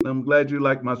 Libby. I'm glad you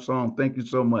like my song. Thank you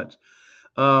so much.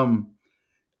 Um,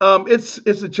 it's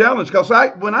a challenge because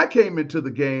when I came into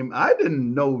the game, I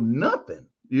didn't know nothing.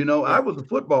 I Yeah. was a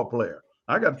football player.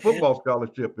 I got a Yeah. football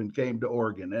scholarship and came to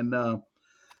Oregon. And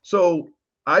so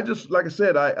I just, like I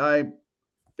said, I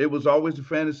it was always a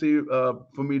fantasy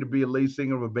for me to be a lead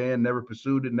singer of a band. Never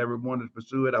pursued it. Never wanted to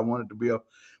pursue it. I wanted to be a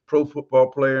pro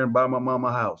football player and buy my mama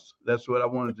a house. That's what I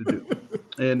wanted to do.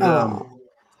 And Oh,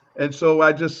 and so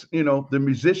I just, the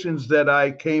musicians that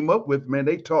I came up with, man,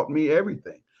 they taught me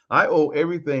everything. I owe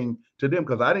everything to them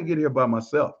because I didn't get here by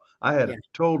myself. I had Yeah. a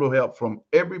total help from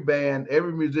every band,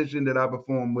 every musician that I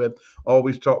performed with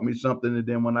always taught me something. And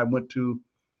then when I went to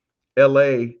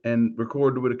LA and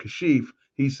recorded with a Kashif,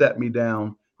 he sat me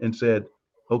down and said,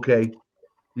 okay,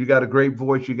 you got a great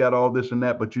voice, you got all this and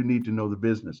that, but you need to know the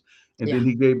business. And Yeah.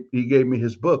 then he gave me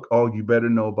his book, All You Better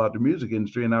Know About the Music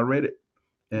Industry, and I read it.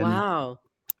 And Wow.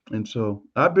 and so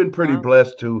I've been pretty Wow.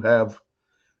 blessed to have,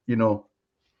 you know,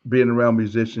 being around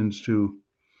musicians to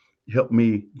help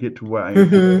me get to where I am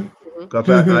today. mm-hmm, Mhm. Because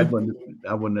I mm-hmm. wouldn't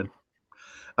I wouldn't have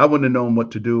I wouldn't have known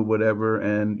what to do, whatever.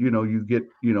 And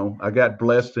I got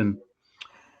blessed and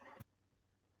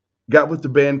got with the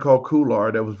band called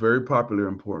Coolar that was very popular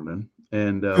in Portland.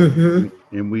 And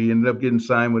Mm-hmm. we ended up getting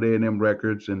signed with A&M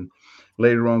Records and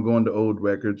later on going to Old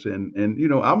Records. And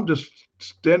I'm just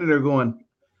standing there going,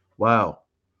 wow,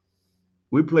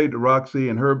 we played the Roxy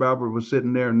and Herb Alpert was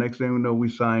sitting there. And next thing we know, we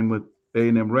signed with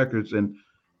A&M Records. And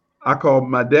I called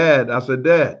my dad. I said,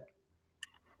 Dad,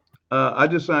 I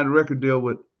just signed a record deal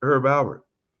with Herb Alpert.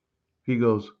 He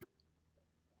goes,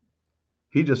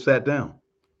 he just sat down.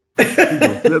 He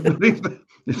goes,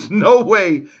 there's no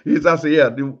way. I said,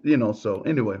 yeah, so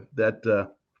anyway,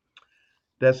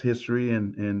 that's history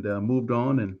and moved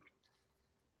on. And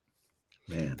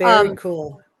man, Very Um,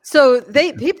 cool. So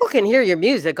people can hear your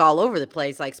music all over the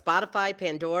place, like Spotify,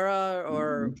 Pandora,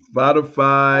 or all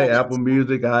Spotify, that Apple stuff.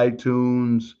 Music,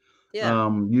 iTunes, Yeah,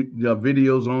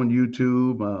 videos on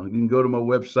YouTube. You can go to my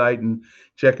website and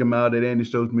check them out at yeah,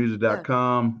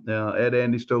 andystokesmusic.com, at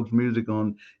Andy Stokes Music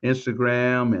on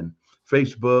Instagram and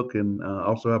Facebook, and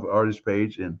also have an artist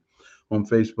page and on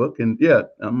Facebook. And yeah,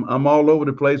 I'm all over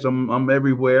the place. I'm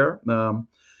everywhere.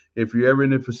 If you're ever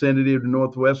in the vicinity of the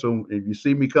Northwest, or if you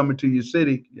see me coming to your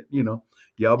city, y'all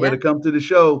yeah. better come to the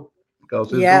show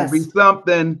because it's gonna be Yes,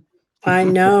 something. I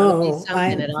Gonna be know.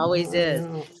 something. It always I is.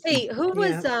 know. Hey, who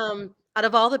Yeah. was out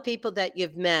of all the people that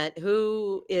you've met,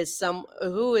 who is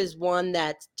one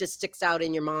that just sticks out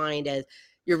in your mind as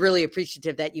you're really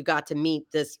appreciative that you got to meet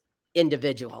this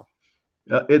individual?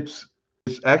 It's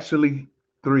actually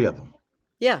three of them.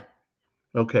 Yeah.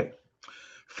 Okay,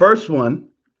 first one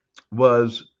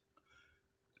was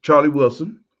Charlie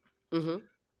Wilson. Mm-hmm.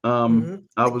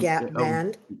 I The was, Gap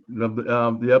Band.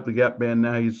 yep, the Gap Band.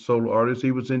 Now he's a solo artist.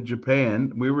 He was in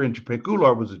Japan. We were in Japan.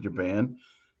 Kular was in Japan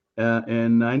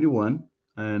in '91,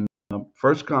 and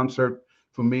first concert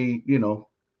for me.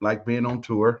 Like being on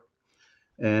tour,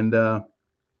 and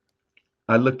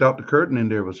I looked out the curtain, and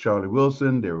there was Charlie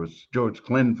Wilson, there was George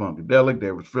Clinton, Funkadelic,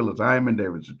 there was Phyllis Hyman,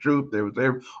 there was the Troop, there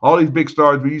was all these big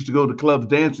stars we used to go to clubs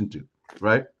dancing to,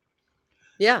 right?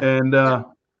 Yeah. And Yeah.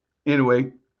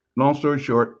 anyway, long story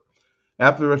short,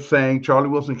 after I sang, Charlie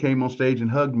Wilson came on stage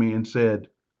and hugged me and said,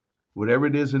 "Whatever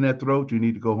it is in that throat, you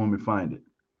need to go home and find it."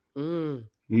 Mm,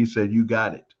 He said, "You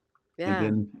got it." And yeah.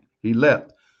 then he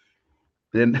left.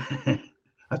 Then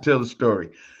I tell the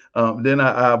story. Then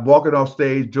I walking off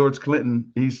stage. George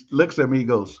Clinton, he looks at me, he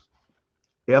goes,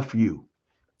 "F you."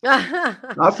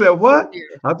 I said, Oh "What?"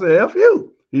 dear. I said, "F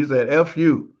you." He said, "F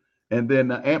you." And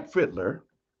then Amp Fiddler,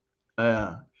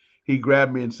 uh, he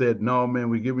grabbed me and said, "No, man,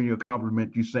 we're giving you a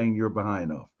compliment. You sang your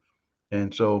behind off."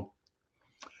 And so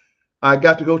I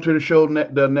got to go to the show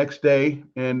the next day.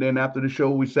 And then after the show,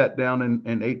 we sat down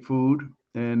and ate food.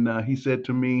 And he said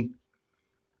to me,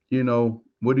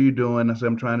 "What are you doing?" I said,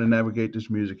 "I'm trying to navigate this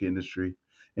music industry."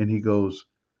 And he goes,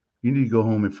 "You need to go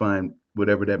home and find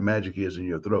whatever that magic is in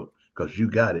your throat because you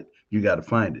got it. You got to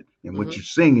find it. And what Hmm. you're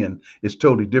singing is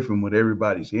totally different from what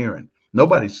everybody's hearing.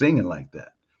 Nobody's singing like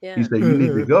that." He Yeah. said, "You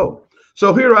need to Hmm. go."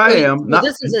 So here I am. So Not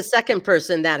this is a second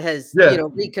person that has, Yeah, right.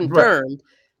 reconfirmed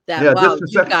that, Yeah, wow, just a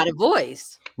you've second. got a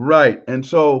voice. Right. And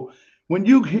so when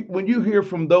you hear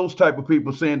from those type of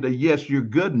people saying that yes, you're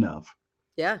good enough,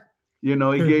 Yeah.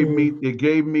 Hmm. it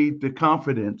gave me the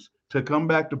confidence to come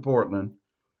back to Portland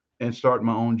and start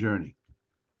my own journey.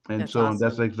 And That's so that's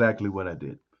awesome. exactly what I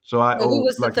did. So I So who owe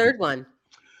was the like third one?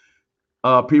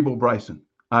 People Bryson.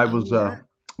 I Oh, was yeah.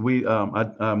 we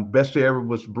I Best Day Ever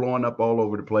was blowing up all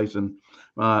over the place, and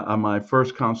my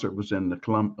first concert was in the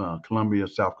Columbia,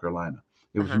 South Carolina.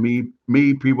 It was Uh-huh.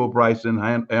 me, People Bryson,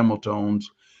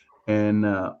 Hamiltons, and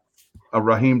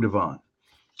Raheem Devon,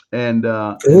 and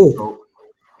uh, and Ooh. so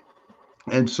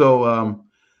and so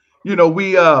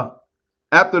we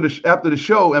after the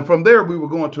show, and from there we were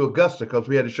going to Augusta because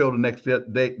we had a show the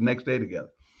next day together.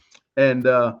 And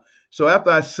so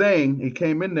after I sang, he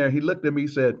came in there. He looked at me. He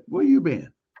said, "Where you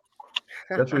been?"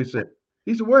 That's what he said.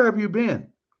 He said, "Where have you been?"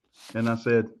 And I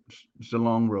said, "It's a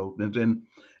long road."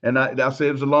 And I said,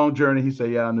 "It was a long journey." He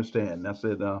said, "Yeah, I understand." And I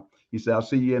said, he said, "I'll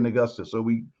see you in Augusta." So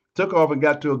we took off and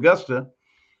got to Augusta.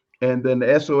 And then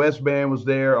the SOS band was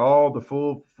there, all the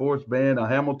full force band,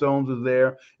 Hamiltons was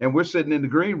there, and we're sitting in the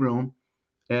green room,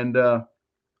 and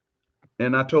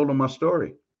I told him my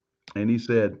story, and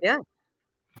Yeah.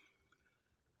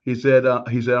 he said,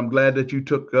 "I'm glad that you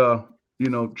took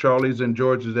Charlie's and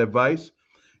George's advice."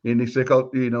 And he said,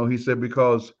 he said,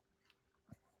 because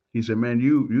he said, "Man,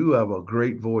 you have a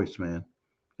great voice, man,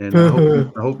 and Hmm.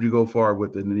 I hope you go far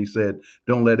with it." And he said,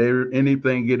 "Don't let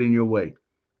anything get in your way.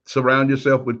 Surround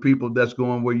yourself with people that's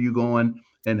going where you're going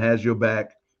and has your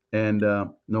back, and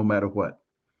no matter what."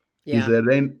 He Yeah. said,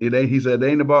 He said, it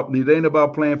ain't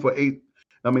about playing for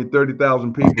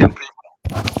 30,000 people.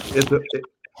 It's a, it,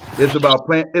 it's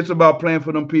about playing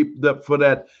for them people for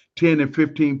that 10 and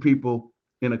 15 people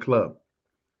in a club.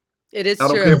 It I is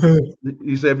don't care. true. Hmm.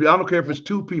 He said, "I don't care if Yep. it's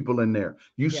two people in there.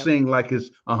 You Yep. sing like it's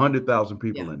 100,000 Yeah.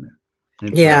 people in there." And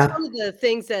That's so, Yeah. one of the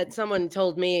things that someone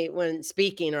told me when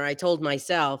speaking, or I told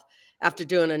myself after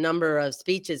doing a number of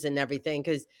speeches and everything,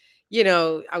 because,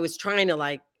 I was trying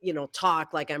to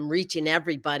talk like I'm reaching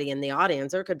everybody in the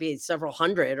audience. There could be several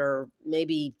hundred or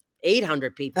maybe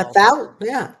 800 people.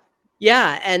 Yeah.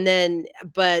 Yeah.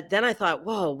 But then I thought,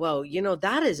 whoa, whoa,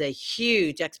 that is a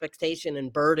huge expectation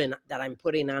and burden that I'm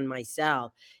putting on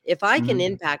myself. If I can mhm,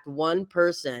 impact one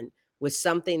person with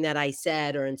something that I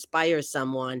said or inspire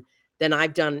someone, then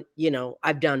I've done,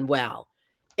 I've done well.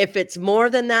 If it's more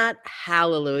than that,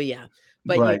 hallelujah.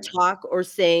 But you Right. talk or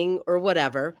sing or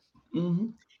whatever Hmm.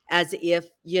 as if,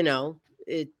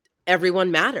 it, everyone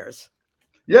matters.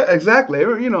 Yeah, exactly.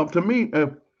 To me,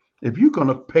 if you're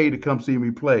gonna pay to come see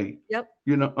me play, Yep.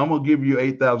 I'm gonna give you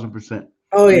 8,000%.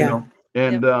 Oh You yeah. know,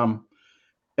 and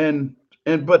Yep.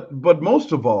 and but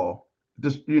most of all,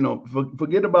 just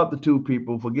forget about the two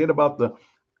people, forget about the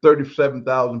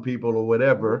 37,000 people or Mhm.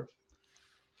 whatever.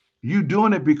 You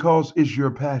doing it because it's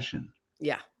your passion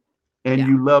Yeah. and Yeah.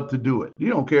 you love to do it. You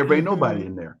don't care if Yeah. ain't nobody Hmm.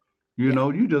 in there. Yeah.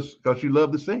 You just because you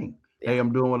love to sing. Hey, Yeah.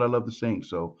 I'm doing what I love to sing.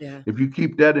 So Yeah. if you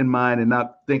keep that in mind and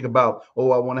not think about,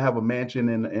 oh, I want to have a mansion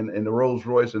and the Rolls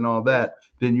Royce and all Yeah. that,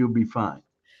 then you'll be fine.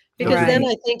 You'll Because be then Right.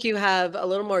 good. I think you have a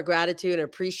little more gratitude and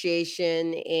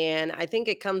appreciation. And I think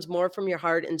it comes more from your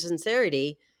heart and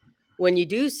sincerity when you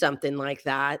do something like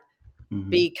that, Hmm.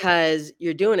 because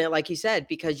you're doing it, like you said,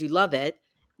 because you love it.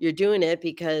 You're doing it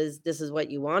because this is what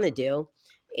you want to do.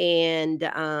 And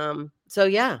so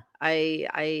yeah,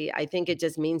 I think it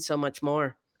just means so much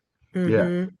more. Yeah.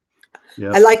 Hmm. I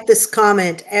Yep. like this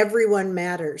comment. Everyone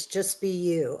matters. Just be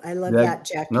you. I love Yeah. that,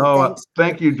 Jackie. No, Thanks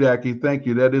thank for, you, Jackie. Thank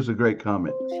you. That is a great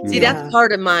comment. See, that's yeah.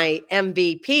 part of my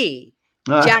MVP.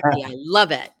 Jackie, I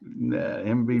love it Nah, because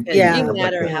MVP. Yeah. How you about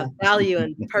matter, that? Yeah. have value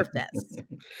and purpose. Yeah.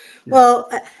 Well,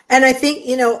 and I think,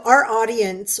 our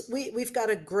audience, we've got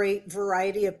a great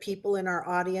variety of people in our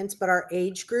audience, but our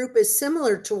age group is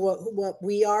similar to what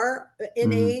we are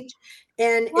in Hmm. age.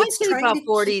 And Well, I'd it's say trying about to keep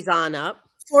 40s on up.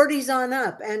 40s on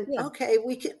up. And Yeah, okay, I'm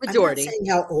not majority. saying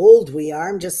how old we are.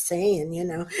 I'm just saying,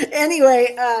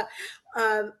 Anyway,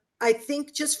 I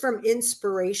think just from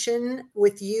inspiration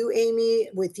with you, Amy,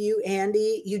 with you,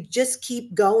 Andy, you just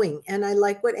keep going. And I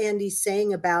like what Andy's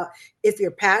saying about if you're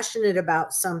passionate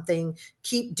about something,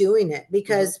 keep doing it, Mhm.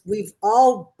 because we've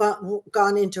all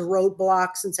gone into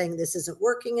roadblocks and saying, this isn't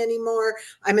working anymore.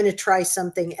 I'm going to try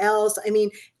something else. I mean,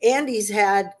 Andy's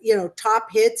had, top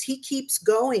hits. He keeps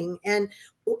going. And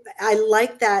I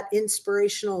like that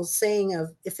inspirational saying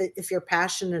of if you're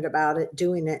passionate about it,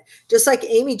 doing it. Just like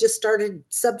Amy just started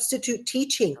substitute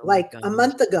teaching Oh my like a gosh.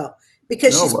 month ago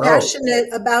because Oh she's wow. passionate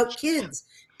about kids.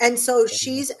 And so Yeah.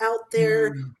 she's out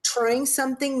there trying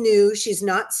something new. She's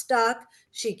not stuck.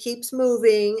 She keeps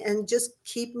moving and just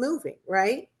keep moving,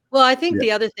 right? Well, I think Yeah.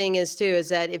 the other thing is too is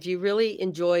that if you really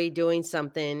enjoy doing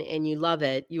something and you love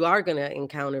it, you are going to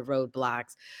encounter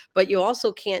roadblocks, but you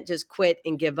also can't just quit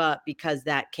and give up because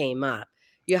that came up.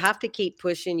 You have to keep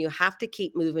pushing, you have to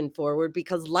keep moving forward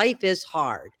because life is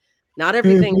hard. Not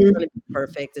everything's Hmm. going to be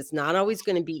perfect. It's not always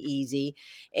going to be easy.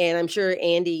 And I'm sure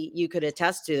Andy, you could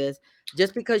attest to this.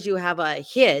 Just because you have a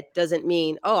hit doesn't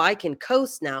mean, oh, I can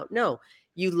coast now. No,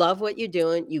 you love what you're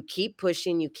doing. You keep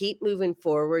pushing, you keep moving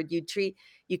forward. You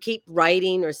keep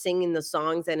writing or singing the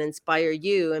songs that inspire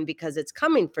you, and because it's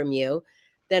coming from you,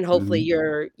 then hopefully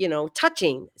Hmm. you're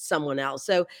touching someone else.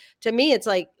 So to me it's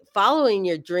like following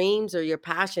your dreams or your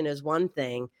passion is one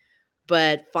thing,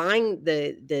 but find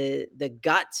the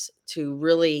guts to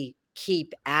really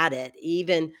keep at it.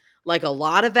 Even like a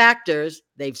lot of actors,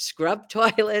 they've scrubbed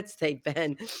toilets, they've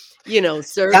been Done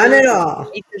servers it or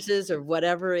all. waitresses or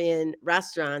whatever in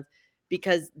restaurants,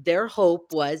 because their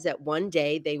hope was that one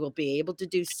day they will be able to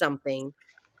do something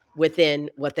within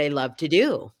what they love to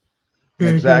do. Hmm.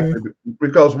 Exactly.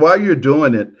 Because while you're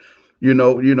doing it,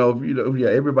 yeah,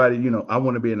 everybody, I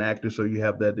want to be an actor, so you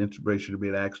have that inspiration to be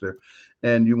an actor,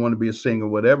 and you want to be a singer,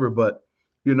 whatever. But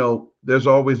there's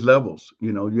always levels.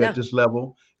 You're at Yeah. this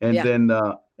level, and Yeah. then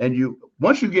and you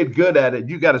once you get good at it,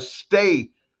 you got to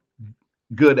stay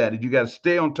good at it. You got to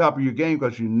stay on top of your game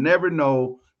because you never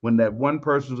know when that one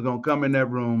person is going to come in that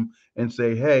room and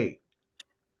say, "Hey,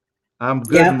 I'm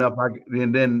good Yep. enough."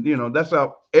 And then that's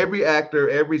how every actor,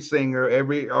 every singer,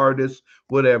 every artist,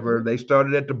 whatever, Mhm. they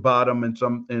started at the bottom,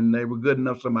 and they were good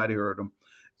enough. Somebody heard them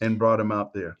and brought them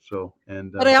out there. So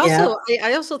and But I Yep. also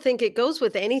I also think it goes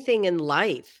with anything in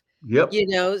life. yep.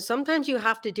 Sometimes you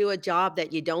have to do a job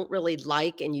that you don't really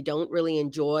like and you don't really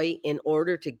enjoy in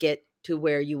order to get to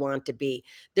where you want to be.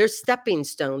 There's stepping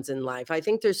stones in life. I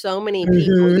think there's so many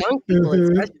people, Hmm. young people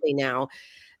Hmm. especially now,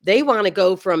 they want to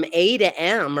go from A to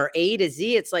M or A to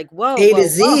Z. It's like, whoa, A to whoa,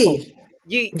 whoa. Z.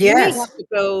 You may have Yes. to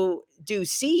go do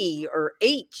C or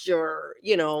H or,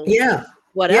 Yeah.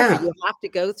 whatever. Yeah. You have to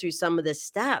go through some of the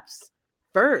steps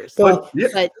first, But Well, yeah,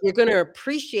 but you're going to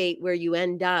appreciate where you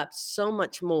end up so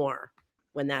much more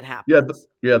when that yeah, happens.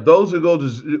 yeah. Those who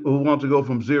want to go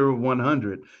from 0 to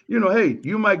 100, hey,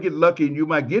 you might get lucky and you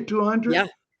might get to 100, Yeah.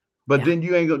 but Yeah. then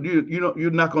you ain't gonna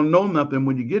you're not gonna know nothing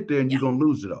when you get there, and Yeah. you're gonna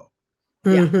lose it all.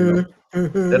 Yeah. You know,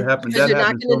 Mm-hmm. Because That you're not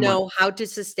happens going so to much. know how to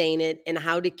sustain it and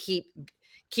how to keep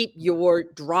your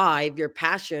drive, your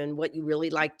passion, what you really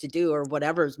like to do or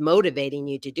whatever's motivating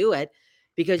you to do it,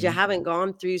 because you Mhm. haven't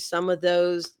gone through some of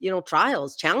those,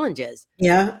 trials, challenges.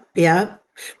 Yeah, yeah.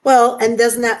 Well, and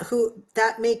doesn't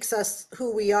that makes us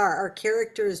who we are? Our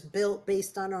character is built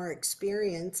based on our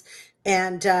experience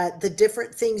and the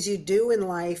different things you do in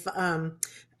life.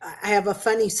 I have a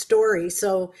funny story.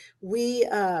 So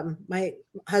my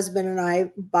husband and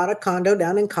I bought a condo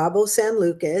down in Cabo San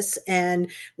Lucas, and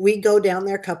we go down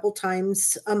there a couple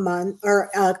times a month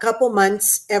or a couple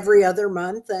months every other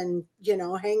month, and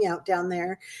hang out down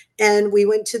there. And we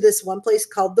went to this one place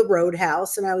called the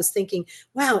Roadhouse, and I was thinking,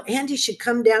 wow, Andy should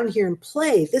come down here and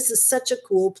play. This is such a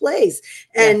cool place.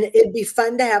 Yeah. And it'd be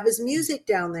fun to have his music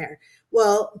down there.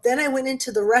 Well, then I went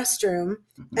into the restroom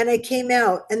and I came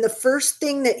out, and the first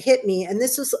thing that hit me, and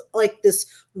this was like this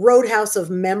roadhouse of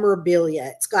memorabilia.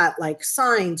 It's got like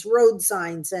signs, road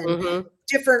signs, and Mm-hmm.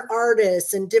 different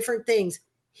artists and different things.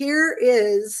 Here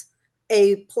is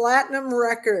a platinum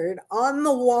record on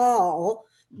the wall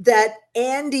that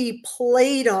Andy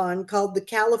played on called the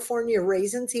California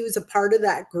Raisins. He was a part of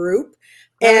that group.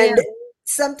 Oh yeah, And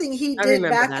something he I did remember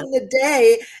back that. in the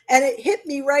day, and it hit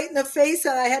me right in the face,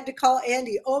 and I had to call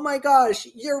Andy. Oh my gosh,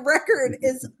 your record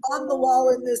is on the wall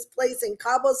in this place in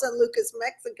Cabo San Lucas,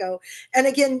 Mexico. And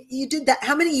again, you did that.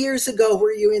 How many years ago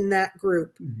were you in that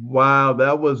group? Wow,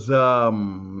 that was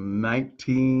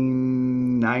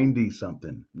 1990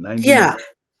 something. 90, Yeah,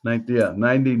 90, yeah,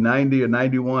 90 or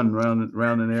 91, around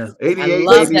in there. I 88,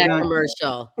 love with that 89.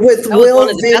 commercial. with That was one Will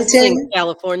of the best things, Vinton.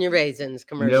 California Raisins Yeah,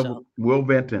 commercial. Will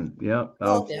Benton. Yeah.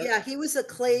 Well, Yep. yeah, he was a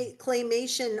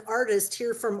claymation artist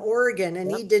here from Oregon, and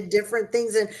Yep. he did different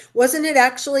things. And wasn't it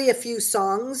actually a few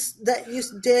songs that you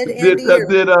did, Did Andy? Or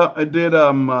I did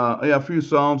yeah, a few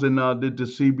songs, and did the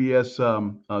CBS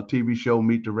TV show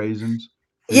Meet the Raisins,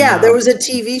 and yeah, there was a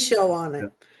TV show on yeah,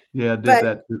 it. yeah, I did But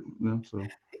that too. You know, so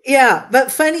yeah,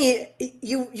 but funny,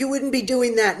 you wouldn't be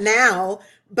doing that now,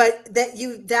 but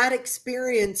that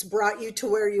experience brought you to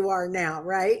where you are now,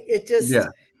 right? It just yeah,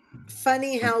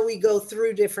 funny how we go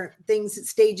through different things,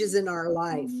 stages in our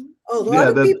life. Oh, a lot yeah,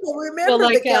 of that people Well,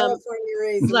 remember the California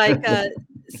raisins. like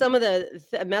some of the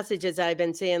messages I've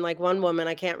been seeing, like one woman,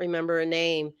 I can't remember her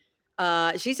name.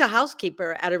 She's a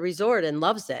housekeeper at a resort and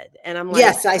loves it. And I'm like,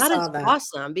 Yes, I that saw is that.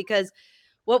 awesome, because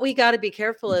what we got to be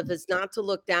careful of is not to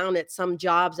look down at some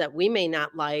jobs that we may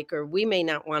not like or we may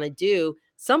not want to do.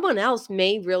 Someone else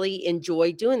may really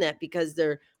enjoy doing that because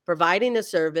they're providing a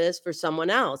service for someone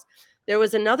else. There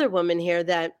was another woman here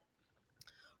that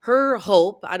her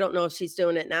hope, I don't know if she's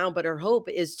doing it now, but her hope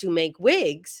is to make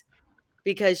wigs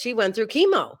because she went through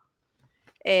chemo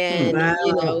and,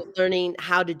 Wow. learning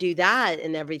how to do that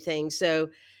and everything. So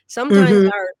sometimes Hmm.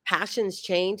 our passions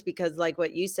change because, like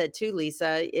what you said too,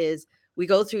 Lisa, is we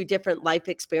go through different life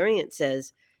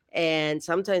experiences. And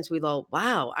sometimes we go,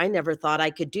 wow, I never thought I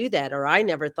could do that, or I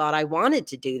never thought I wanted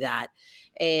to do that.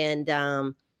 And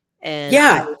and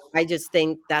Yeah. I just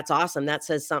think that's awesome. That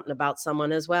says something about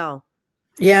someone as well.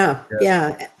 Yeah, yeah,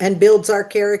 yeah, and builds our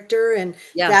character, and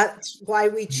Yes. that's why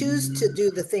we choose to do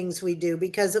the things we do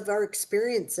because of our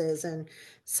experiences, and yeah,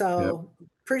 so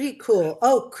pretty cool.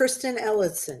 Oh, Kristen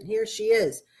Ellison, here she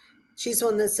is. She's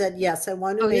one that said, "Yes, I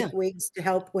want to Oh yeah. make wigs to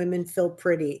help women feel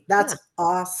pretty." Yeah. That's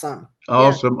awesome. Yeah.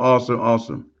 awesome, awesome,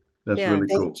 awesome. That's Yeah. really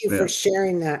cool. Thank you for Yeah,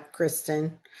 sharing that,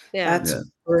 Kristen. Yeah. That's yeah,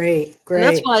 great, And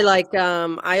that's great. why, like,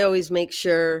 I always make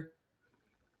sure,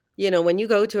 when you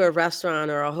go to a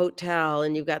restaurant or a hotel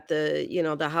and you've got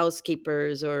the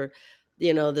housekeepers or,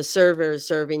 the servers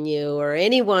serving you or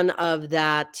anyone of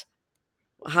that,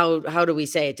 how do we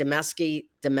say it?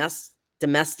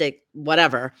 Domestic,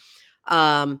 whatever.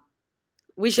 Um,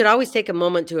 we should always take a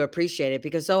moment to appreciate it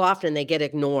because so often they get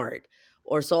ignored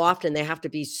or so often they have to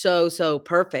be so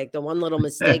perfect. The one little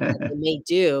mistake that they may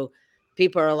do,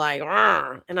 people are like,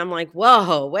 "Arr," and I'm like,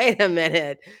 whoa, wait a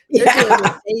minute. They're doing this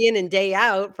Yeah, day in and day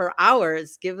out for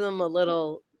hours. Give them a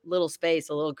little space,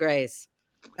 a little grace.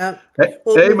 uh, hey,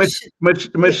 well, hey, we should. Yeah.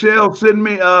 Michelle,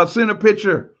 send a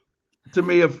picture to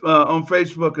me of on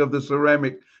Facebook of the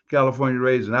ceramic California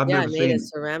raisin. I've Yeah, I never made a seen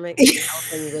ceramic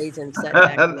California raisin it. set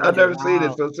back in the I've day. never seen it,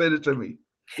 Wow. so send it to me.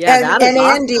 Yeah, and that is and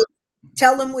Andy, awesome.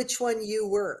 tell them which one you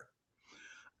were.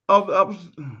 I was,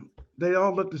 they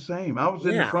all look the same. I was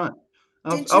in the Yeah. front.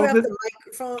 Didn't I you was have in, the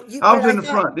microphone? You, I but was I in the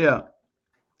thought, front. Yeah.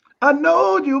 I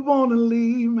know you want to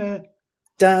leave, man.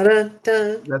 dun, dun,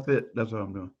 dun. That's it. That's what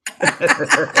I'm doing.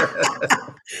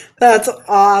 That's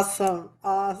awesome.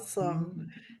 Awesome.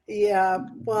 Yeah.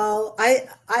 Well,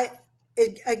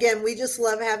 again, we just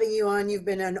love having you on. You've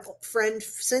been a friend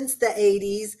since the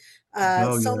 80s.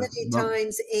 Oh So yeah. many No.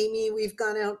 times, Amy, we've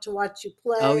gone out to watch you Oh,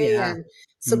 play yeah. and Mm.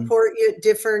 support you at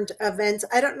different events.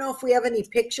 I don't know if we have any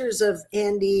pictures of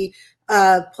Andy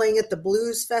playing at the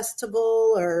Blues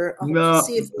Festival, or I'll No.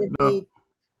 see if No. maybe.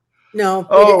 No,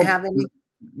 we didn't Oh, have any.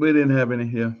 we didn't have any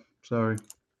here. Sorry.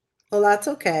 Well, that's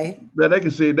okay. But they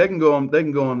can see. They can go on. They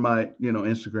can go on my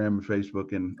Instagram and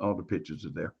Facebook, and all the pictures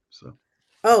are there. So.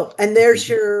 Oh, and there's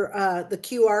your the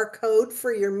QR code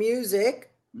for your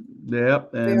music.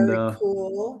 Yep. And Very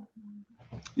cool.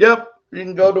 yep. You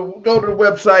can go to the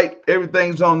website.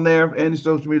 Everything's on there.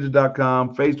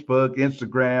 AndyStokesMusic.com, Facebook,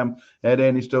 Instagram at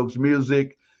Andy Stokes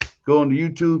Music. Go on to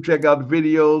YouTube, check out the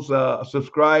videos.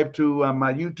 Subscribe to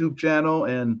my YouTube channel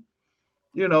and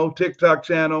TikTok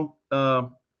channel.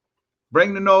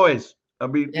 Bring the noise. I'll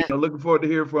be Yeah. looking forward to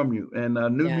hear from you. And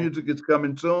new Yeah. music is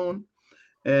coming soon.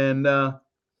 And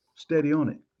steady on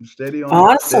it. Steady on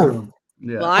it. Steady Awesome. on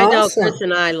it. Well, Yeah. I know Awesome. Chris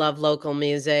and I love local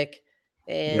music,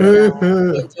 and Yeah. we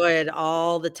Hmm. enjoy it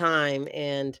all the time.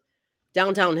 And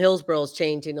downtown Hillsborough is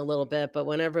changing a little bit, but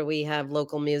whenever we have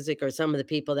local music or some of the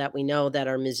people that we know that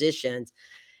are musicians,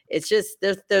 it's just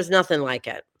there's nothing like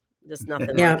it. Just nothing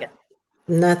like Yeah. it.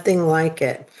 Nothing like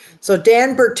it. So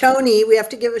Dan Bertoni, we have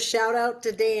to give a shout out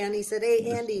to Dan. He said, "Hey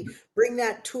Andy, bring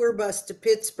that tour bus to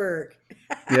Pittsburgh."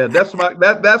 Yeah, that's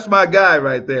my guy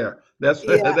right there. That's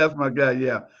Yeah, that's my guy.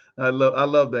 Yeah, I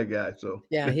love that guy. So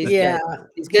Yeah, he's yeah, good.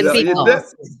 He's good yeah, he's people.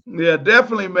 awesome. yeah,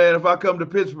 definitely, man. If I come to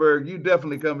Pittsburgh, you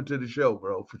definitely coming to the show,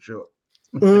 bro, for sure.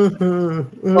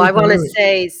 Mm-hmm, Well, I want to mm-hmm.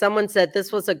 say someone said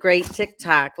this was a great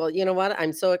TikTok. Well, you know what?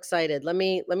 I'm so excited. Let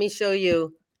me show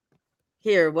you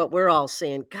here what we're all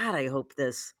seeing. God, I hope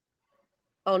this.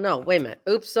 Oh no, wait a minute.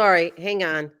 Oops, sorry. Hang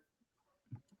on.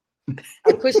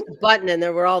 I pushed the button and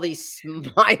there were all these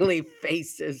smiley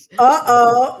faces.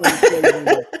 Uh-oh.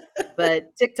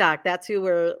 But TikTok, that's who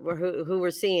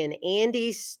we're seeing.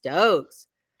 Andy Stokes,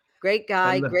 great I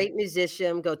guy, lo- great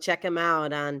musician. Go check him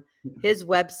out on his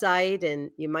website, and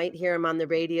you might hear him on the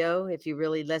radio if you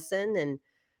really listen. And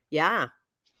yeah,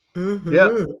 yeah,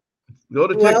 Mm-hmm. go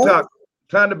to Well, TikTok.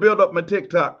 Trying to build up my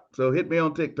TikTok, so hit me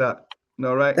on TikTok.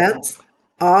 All right, that's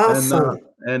and awesome.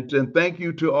 and thank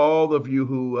you to all of you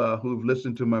who've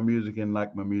listened to my music and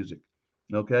like my music.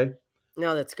 Okay,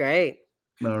 no, that's great.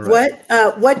 all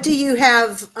right. What do you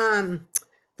have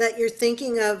that you're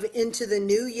thinking of into the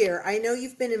new year? I know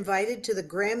you've been invited to the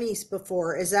Grammys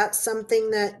before. Is that something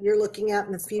that you're looking at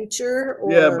in the future,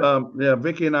 Yeah, or? yeah.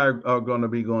 Vicky and I are going to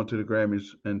be going to the Grammys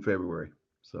in February,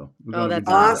 so we're Oh, going to be that's doing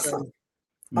that. Awesome. awesome.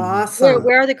 Hmm. Awesome.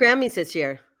 Where are the Grammys this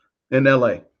year? In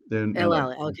LA, they're in LA.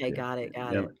 LL. Okay, Yeah, got it,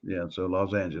 got yeah, it. yeah. So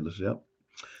Los Angeles. Yep. Well, So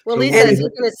we'll Lisa, be. is And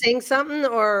he going to sing something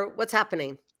or what's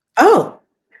happening? oh,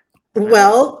 Huh?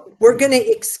 well, we're going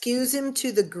to excuse him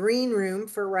to the green room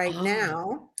for right Oh,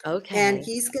 now. And okay,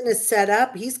 he's going to set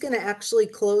up, he's going to actually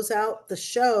close out the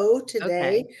show okay,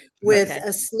 today with okay.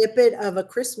 a snippet of a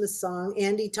Christmas song.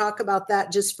 Andy, talk about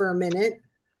that just for a minute.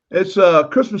 It's a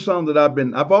Christmas song that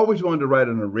I've always wanted to write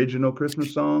an original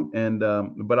Christmas song, and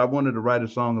but I wanted to write a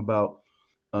song about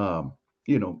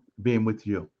being with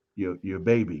your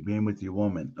baby, being with your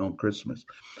woman on Christmas.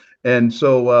 And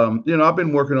so I've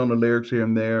been working on the lyrics here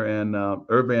and there, and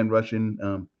Irvan Russian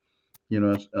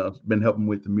has been helping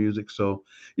with the music. So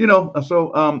I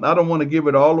don't want to give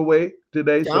it all away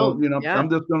today. So Don't. Yeah. I'm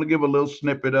just going to give a little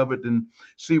snippet of it and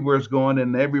see where it's going.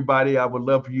 And everybody, I would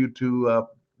love for you to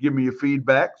give me your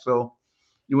feedback. So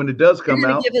when it does You're come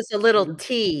going to out, give us a little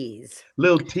tease.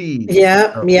 little tease.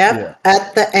 Yep, Yeah. yep,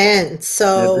 at the end. That's it.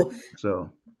 So,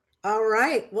 So all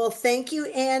right. Well, thank you,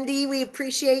 Andy. We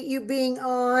appreciate you being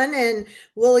on, and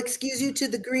we'll excuse you to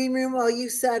the green room while you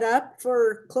set up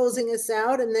for closing us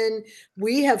out. And then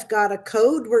we have got a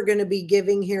code we're going to be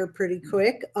giving here pretty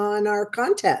quick on our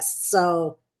contest.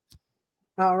 So,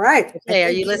 all right. I Okay, are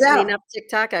think you he's listening out. up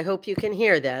TikTok? I hope you can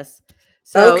hear this.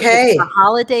 So it's the Okay.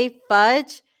 holiday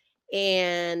fudge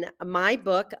and my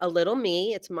book, A Little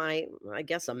Me. It's my, I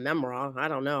guess, a memoir. I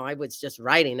don't know. I was just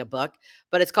writing a book,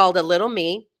 but it's called A Little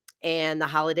Me and the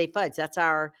holiday fudge. That's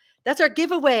our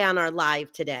giveaway on our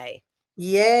live today.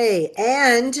 Yay.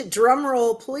 And drum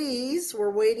roll, please.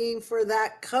 We're waiting for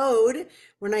that code.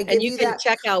 When I And give you you can that.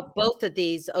 check out both of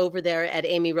these over there at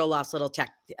Amy Roloff's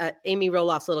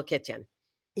little kitchen.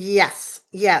 Yes,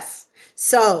 yes.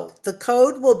 So the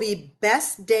code will be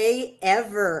best day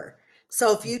ever.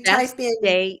 So Best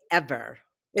day ever.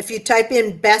 if you type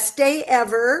in best day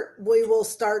ever, we will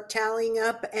start tallying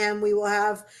up and we will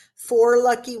have 4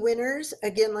 lucky winners.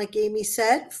 Again, like Amy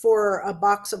said, for a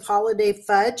box of holiday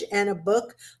fudge and a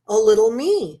book, A Little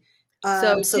Me.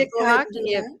 So So go ahead TikTok, and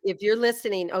do if that. if you're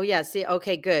listening, oh yeah, see,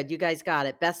 okay, good. You guys got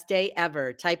it. Best day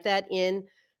ever. Type that in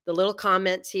the little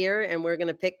comments here, and we're going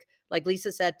to pick, like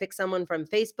Lisa said, pick someone from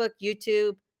Facebook,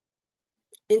 YouTube,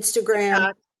 Instagram.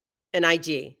 TikTok, and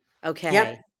IG. Okay.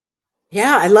 Yep.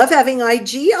 Yeah, I love having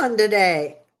IG on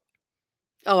today.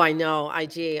 Oh, I know.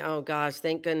 IG. Oh gosh,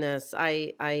 thank goodness.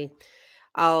 I'll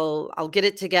get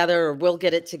it together, or we'll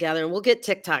get it together, and we'll get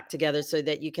TikTok together so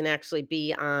that you can actually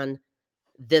be on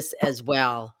this as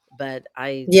well. But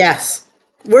Yes.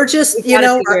 We're just, we got to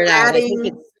figure we're it out.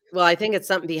 adding. I think it's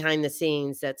something behind the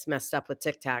scenes that's messed up with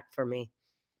TikTok for me.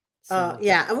 So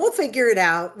Yeah, and we'll figure it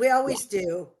out. We yeah, always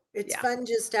do. It's yeah. fun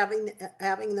just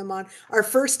having them on. Our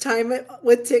first time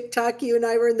with TikTok, you and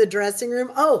I were in the dressing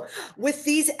room. Oh, with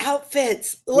these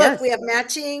outfits. Look, Yes. we have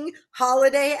matching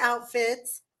holiday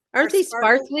outfits. Our Aren't they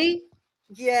sparkle. sparkly?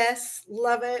 Yes,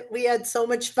 love it. We had so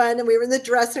much fun, and we were in the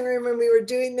dressing room and we were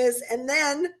doing this, and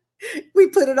then we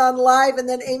put it on live, and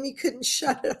then Amy couldn't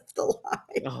shut off the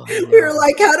live. Oh, I We were know.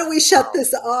 like, how do we shut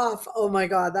this off? Oh my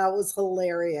God, that was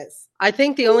hilarious. I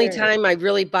think the only Hilarious. time I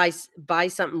really buy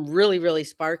something really, really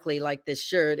sparkly like this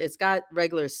shirt, it's got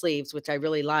regular sleeves, which I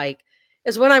really like,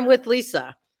 is when I'm with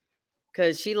Lisa,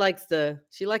 because she likes a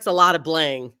lot of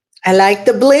bling. I like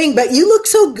the bling, but you look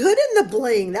so good in the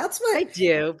bling. That's I what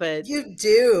do, but you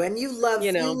do, and you love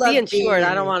being being short, I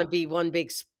in don't it. want to be one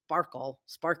big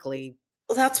sparkly.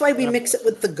 Well, that's why we mix it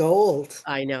with the gold.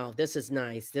 I know, this is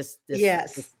nice. This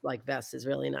Yes, like vest is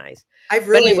really nice. I've But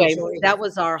really anyway, enjoyed that it.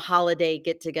 was our holiday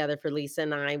get together for Lisa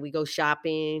and I. We go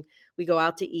shopping, we go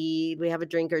out to eat, we have a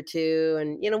drink or two,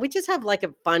 and we just have like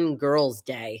a fun girls'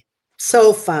 day.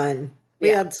 So fun. We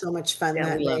Yeah. had so much fun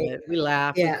Yeah, we that love day. it. We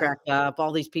laugh, we Yeah. crack up.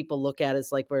 All these people look at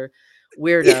us like we're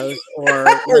weirdos or Our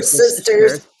like we're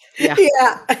sisters. sisters. Yeah.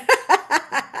 Yeah.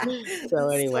 So It's so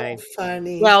anyway.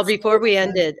 funny. Well, before So we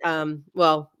end funny. it,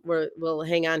 we'll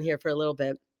hang on here for a little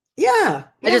bit. Yeah.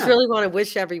 I just Yeah. really want to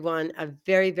wish everyone a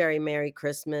very, very Merry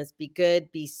Christmas. Be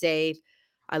good, be safe.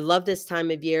 I love this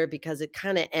time of year because it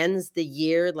kind of ends the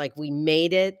year like we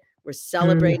made it. We're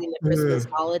celebrating the Christmas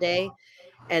Mhm. holiday.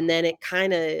 And then it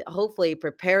kind of hopefully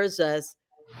prepares us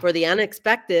for the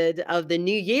unexpected of the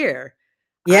new year.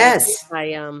 I think Yes.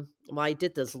 I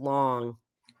did this long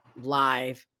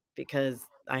live because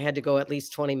I had to go at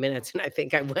least 20 minutes and I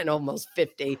think I went almost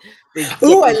 50.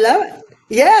 Oh, I Ridiculous. love it.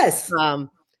 Yes.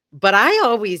 But I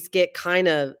always get kind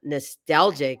of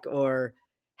nostalgic or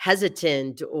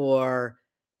hesitant or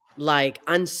like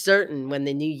uncertain when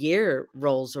the new year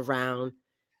rolls around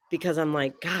because I'm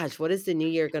like, gosh, what is the new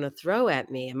year going to throw at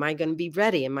me? Am I going to be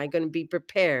ready? Am I going to be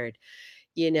prepared?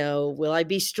 Will I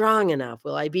be strong enough?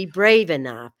 Will I be brave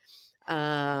enough?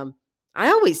 I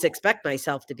always expect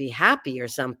myself to be happy or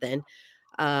something.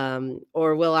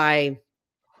 Or will I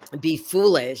be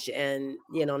foolish and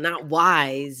not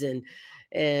wise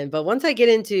but once I get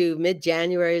into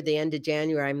mid-January, the end of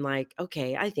January, I'm like,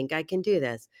 okay, I think I can do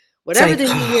this. It's Whatever like,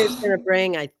 the new year is going to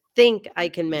bring, I think I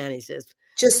can manage this.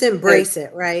 just 'Cause- embrace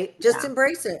it, right? Just yeah.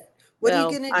 embrace it. What are you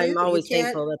Well, going to I'm do? You always can't.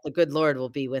 thankful that the good Lord will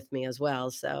be with me as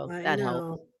well, so I that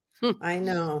helps. know. I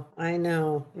know. I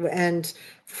know. And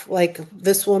like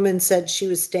this woman said, she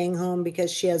was staying home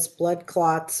because she has blood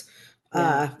clots.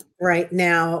 Yeah. Right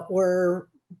now, we're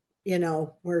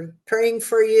praying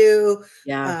for you.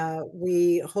 Yeah.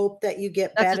 We hope that you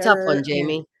get That's a tough better. one, And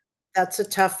Jamie. that's a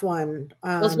tough one.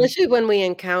 Well, especially when we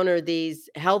encounter these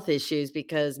health issues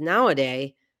because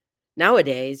nowadays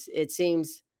it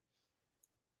seems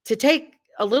to take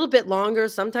a little bit longer,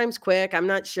 sometimes quick, I'm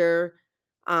not sure,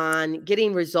 on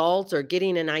getting results or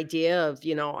getting an idea of,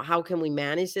 how can we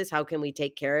manage this? How can we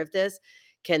take care of this?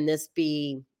 Can this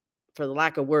be, for the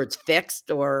lack of words,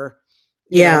 fixed or,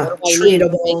 Yeah, what do I need to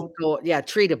make treatable. it go? Yeah,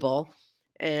 treatable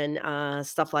and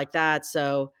stuff like that.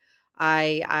 So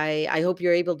I hope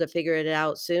you're able to figure it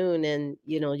out soon and,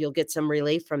 you'll get some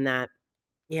relief from that.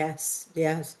 Yes,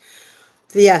 yes.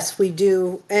 Yes, we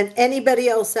do. And anybody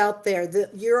else out there,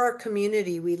 you're our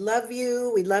community. We love you.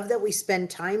 We love that we spend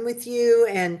time with you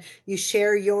and you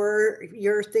share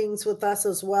your things with us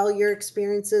as well, your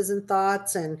experiences and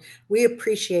thoughts. And we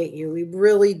appreciate you. We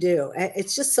really do.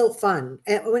 It's just so fun.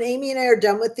 And when Amy and I are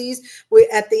done with these, we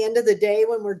at the end of the day,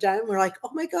 when we're done, we're like,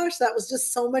 oh my gosh, that was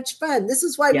just so much fun. This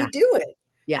is why we Yeah. do it,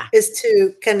 Yeah. is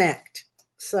to connect.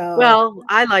 So Well,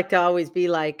 I like to always be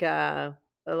like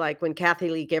when Kathy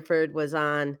Lee Gifford was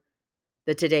on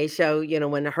the Today Show,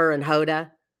 when her and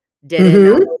Hoda did it.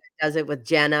 Now mhm. Hoda does it with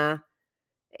Jenna,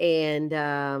 and,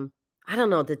 I don't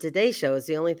know, the Today Show is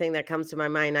the only thing that comes to my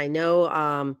mind. I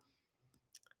know,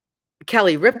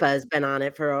 Kelly Ripa has been on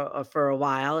it for a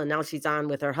while, and now she's on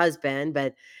with her husband,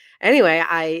 but anyway,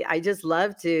 I just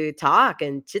love to talk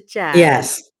and chit chat and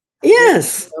Yes. just,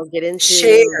 Yes. get into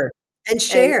Share. And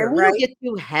share, And we don't right? get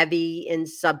too heavy in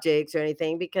subjects or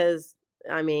anything because,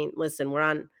 I mean, listen, we're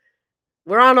on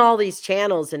all these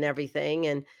channels and everything,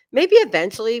 and maybe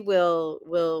eventually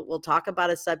we'll talk about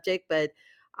a subject, but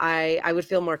I would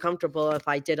feel more comfortable if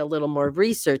I did a little more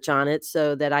research on it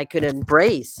so that I could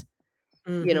embrace,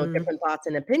 Mhm. different thoughts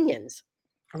and opinions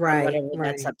on Right, whatever that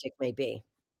right. subject may be.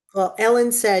 Well,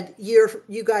 Ellen said,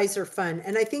 you guys are fun."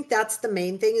 And I think that's the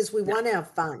main thing is we Yeah, wanna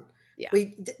have fun. yeah.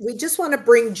 We just wanna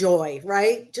bring joy,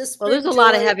 right? Just Well, there's bring a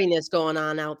lot joy of heaviness going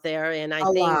on out there, and I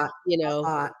a think, lot, a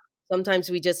lot. sometimes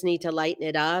we just need to lighten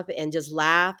it up and just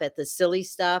laugh at the silly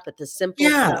stuff, at the simple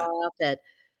Yeah, stuff, at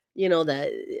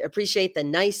the appreciate the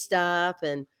nice stuff.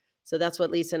 And so that's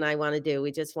what Lisa and I want to do.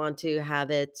 We just want to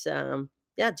have it,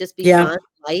 yeah, just be yeah, fun,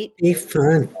 light, be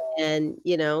fun. and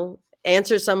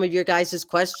answer some of your guys'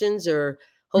 questions, or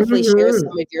hopefully share Mhm.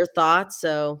 some of your thoughts.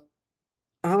 So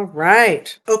All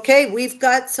right. Okay, we've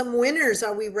got some winners.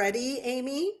 Are we ready,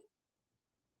 Amy?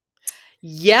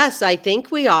 yes, I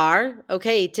think we are.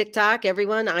 Okay, TikTok,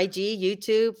 everyone, IG,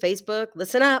 YouTube, Facebook,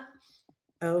 listen up.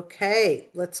 Okay,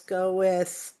 let's go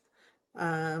with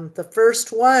the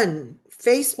first one.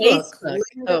 Facebook, Facebook.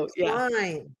 Linda Oh, yeah.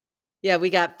 Klein. Yeah, we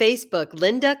got Facebook,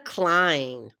 Linda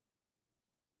Klein.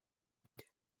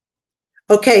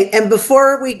 Okay, and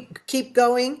before we keep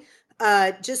going,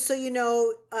 just so you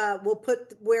know, we'll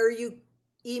put where you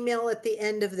email at the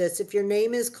end of this. If your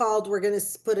name is called, we're going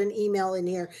to put an email in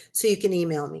here so you can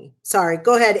email me. Sorry,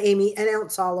 go ahead, Amy.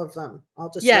 Announce all of them. I'll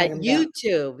just Yeah, write them down.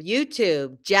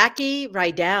 YouTube, Jackie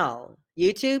Rydell.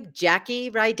 YouTube, Jackie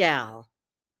Rydell.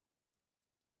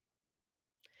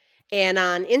 And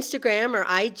on Instagram or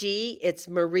IG, it's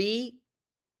Marie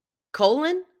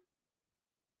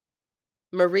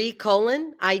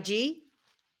IG.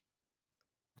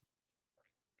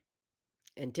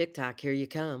 And TikTok, here you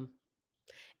come.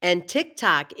 And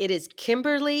TikTok, it is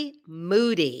Kimberly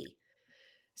Moody.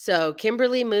 So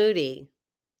Kimberly Moody.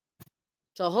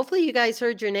 So hopefully you guys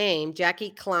heard your name,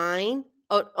 Jackie Klein.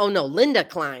 Oh no, Linda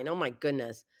Klein. Oh my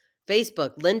goodness.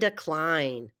 Facebook, Linda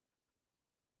Klein.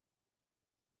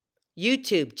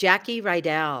 YouTube, Jackie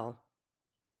Rydell.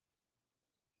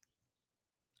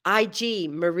 IG,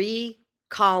 Marie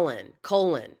colon.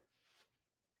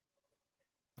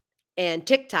 And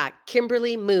TikTok,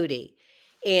 Kimberly Moody.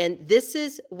 And this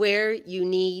is where you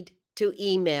need to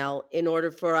email in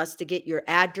order for us to get your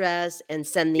address and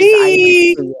send these items to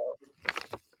Beep. you.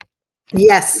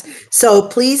 Yes. So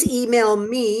please email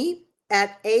me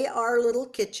at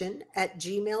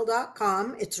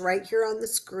arlittlekitchen@gmail.com. It's right here on the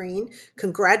screen.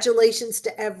 Congratulations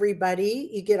to everybody.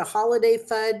 You get a holiday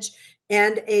fudge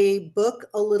and a book,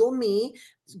 A Little Me.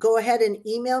 Go ahead and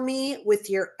email me with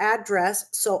your address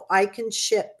so I can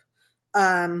ship.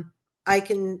 I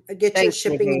can get your Thanks,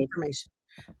 shipping Nadine. information.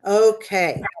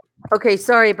 Okay. Okay,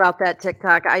 sorry about that,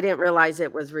 TikTok. I didn't realize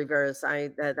it was reverse.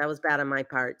 That was bad on my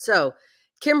part. So,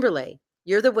 Kimberly,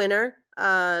 you're the winner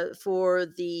for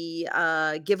the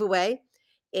giveaway.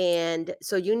 And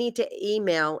so you need to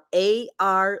email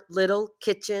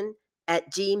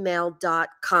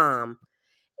arlittlekitchen@gmail.com.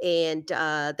 And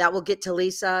that will get to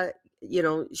Lisa.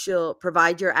 She'll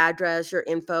provide your address, your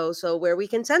info, so where we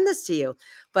can send this to you.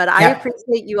 But I Yeah.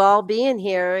 appreciate you all being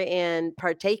here and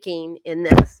partaking in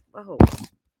this. Oh,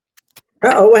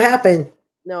 Uh-oh, what happened?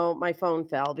 no, my phone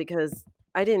fell because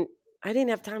I didn't I didn't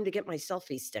have time to get my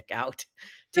selfie stick out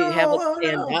No, to have it oh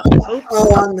stand no. up. Oops.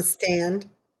 Oh, on the stand.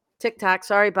 TikTok,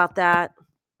 sorry about that.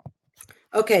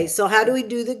 Okay, so how do we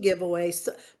do the giveaway?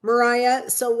 So, Mariah,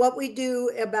 so what we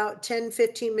do about 10,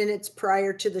 15 minutes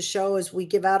prior to the show is we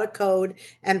give out a code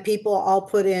and people all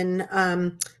put in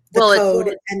the Well, it's code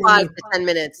it's and then 5 we, to 10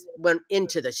 minutes when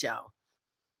into the show.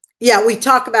 yeah, we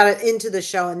talk about it into the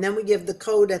show and then we give the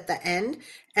code at the end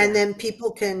and Yeah. then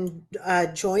people can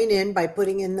join in by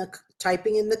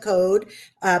typing in the code,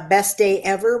 best day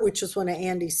ever, which was one of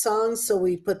Andy's songs. So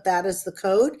we put that as the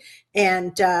code.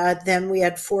 And then we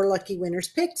had 4 lucky winners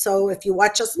picked. So if you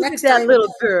watch us Look at next that time,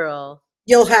 little girl.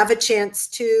 you'll have a chance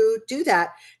to do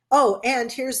that. Oh,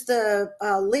 and here's the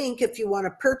link if you want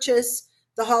to purchase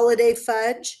the holiday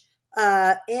fudge.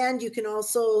 And you can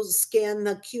also scan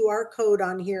the QR code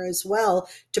on here as well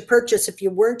to purchase if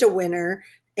you weren't a winner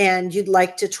and you'd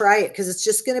like to try it because it's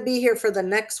just going to be here for the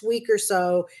next week or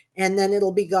so and then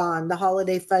it'll be gone. The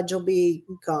holiday fudge will be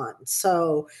gone.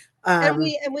 So, And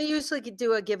um, we usually could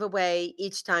do a giveaway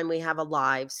each time we have a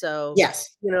live. So,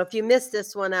 yes, if you miss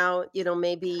this one out,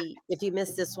 maybe if you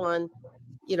miss this one,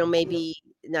 maybe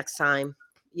next time,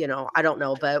 I don't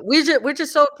know, but we're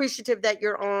just so appreciative that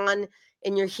you're on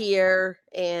and you're here,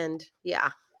 and yeah,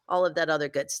 all of that other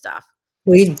good stuff.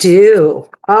 we do.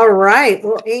 All right.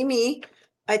 Well, Amy,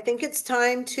 I think it's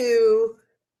time to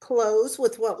close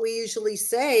with what we usually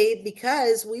say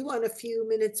because we want a few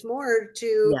minutes more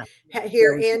to Yeah.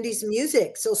 hear we do. Andy's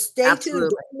music. So stay tuned. Absolutely.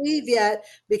 Don't leave yet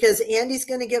because Andy's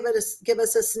going to give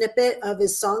us a snippet of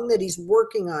his song that he's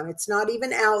working on. It's not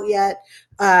even out yet.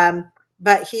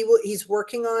 But he's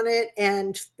working on it,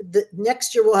 and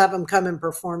next year we'll have him come and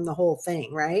perform the whole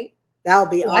thing, right? That'll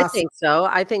be Oh, I awesome. think so.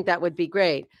 I think that would be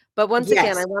great. But once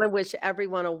again, I Yes. want to wish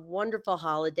everyone a wonderful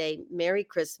holiday. Merry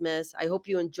Christmas. I hope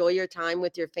you enjoy your time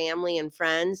with your family and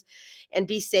friends and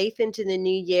be safe into the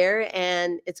new year.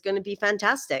 And it's going to be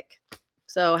fantastic.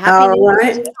 So happy All New Year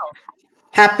as right. well.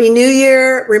 Happy New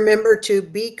Year. Remember to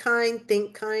be kind,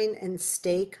 think kind, and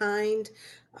stay kind.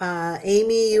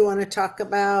 Amy, you want to talk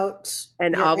about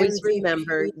And your always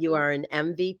remember MVP? you are an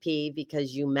MVP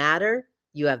because you matter,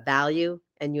 you have value,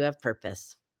 and you have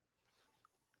purpose.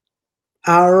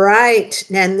 All right.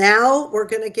 And now we're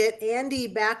going to get Andy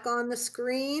back on the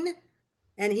screen,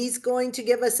 and he's going to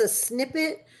give us a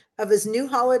snippet of his new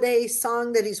holiday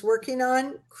song that he's working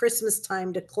on, Christmas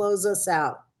Time, to close us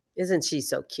out. Isn't she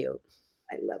so cute?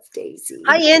 I love Daisy.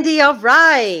 Hi, Andy. All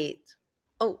right.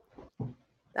 Oh,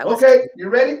 that was Okay, you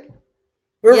ready?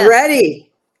 We're yes.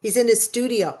 ready. He's in his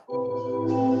studio.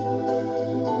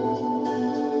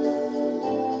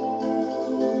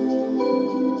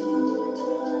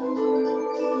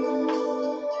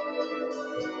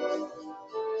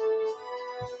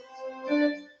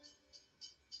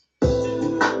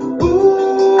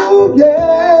 Ooh,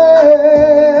 yeah.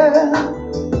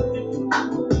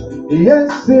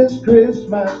 Yes, it's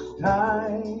Christmas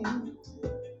time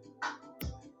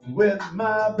with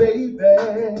my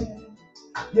baby.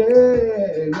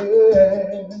 Yeah.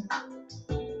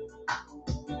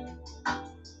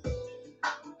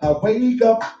 I wake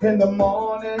up in the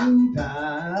morning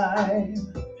time.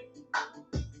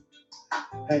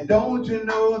 And don't you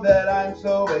know that I'm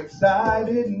so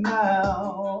excited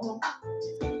now?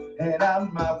 And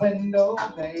out my window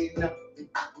pane,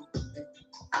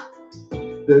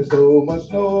 there's so much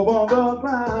snow on the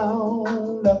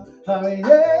ground. Oh,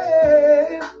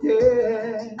 yeah,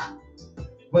 yeah.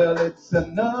 Well, it's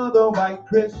another white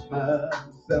Christmas.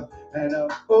 And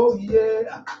oh,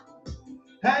 yeah.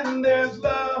 And there's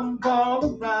love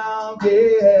all around,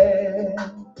 yeah.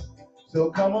 So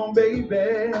come on,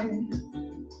 baby.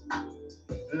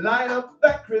 Light up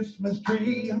that Christmas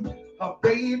tree. Oh,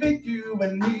 baby, you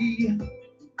and me.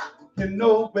 You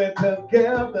know we're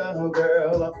together,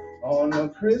 girl, on a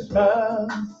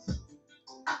Christmas.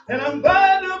 And I'm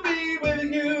glad to be with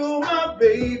you, my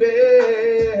baby.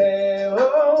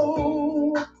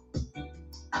 Oh,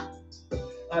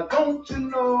 don't you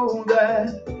know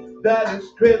that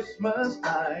it's Christmas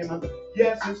time?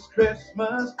 Yes, it's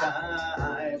Christmas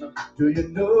time. Do you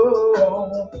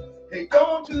know? Hey,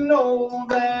 don't you know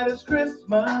that it's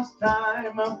Christmas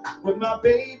time with my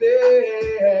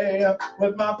baby,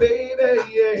 with my baby,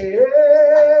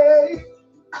 yeah.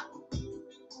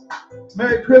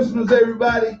 Merry Christmas,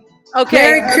 everybody. Okay.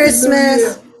 Merry Happy New Christmas.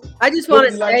 Year. I just Hope want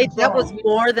you to like say the that was song.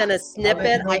 more than a I'll let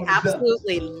snippet. you know I when it's done.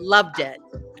 absolutely loved it.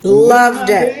 Loved With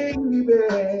my it.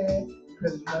 baby,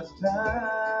 Christmas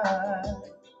time.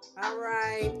 All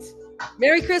right.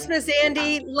 Merry Christmas,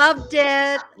 Andy. Loved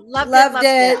it. Loved it. Loved Loved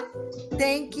it. it.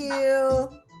 Thank you.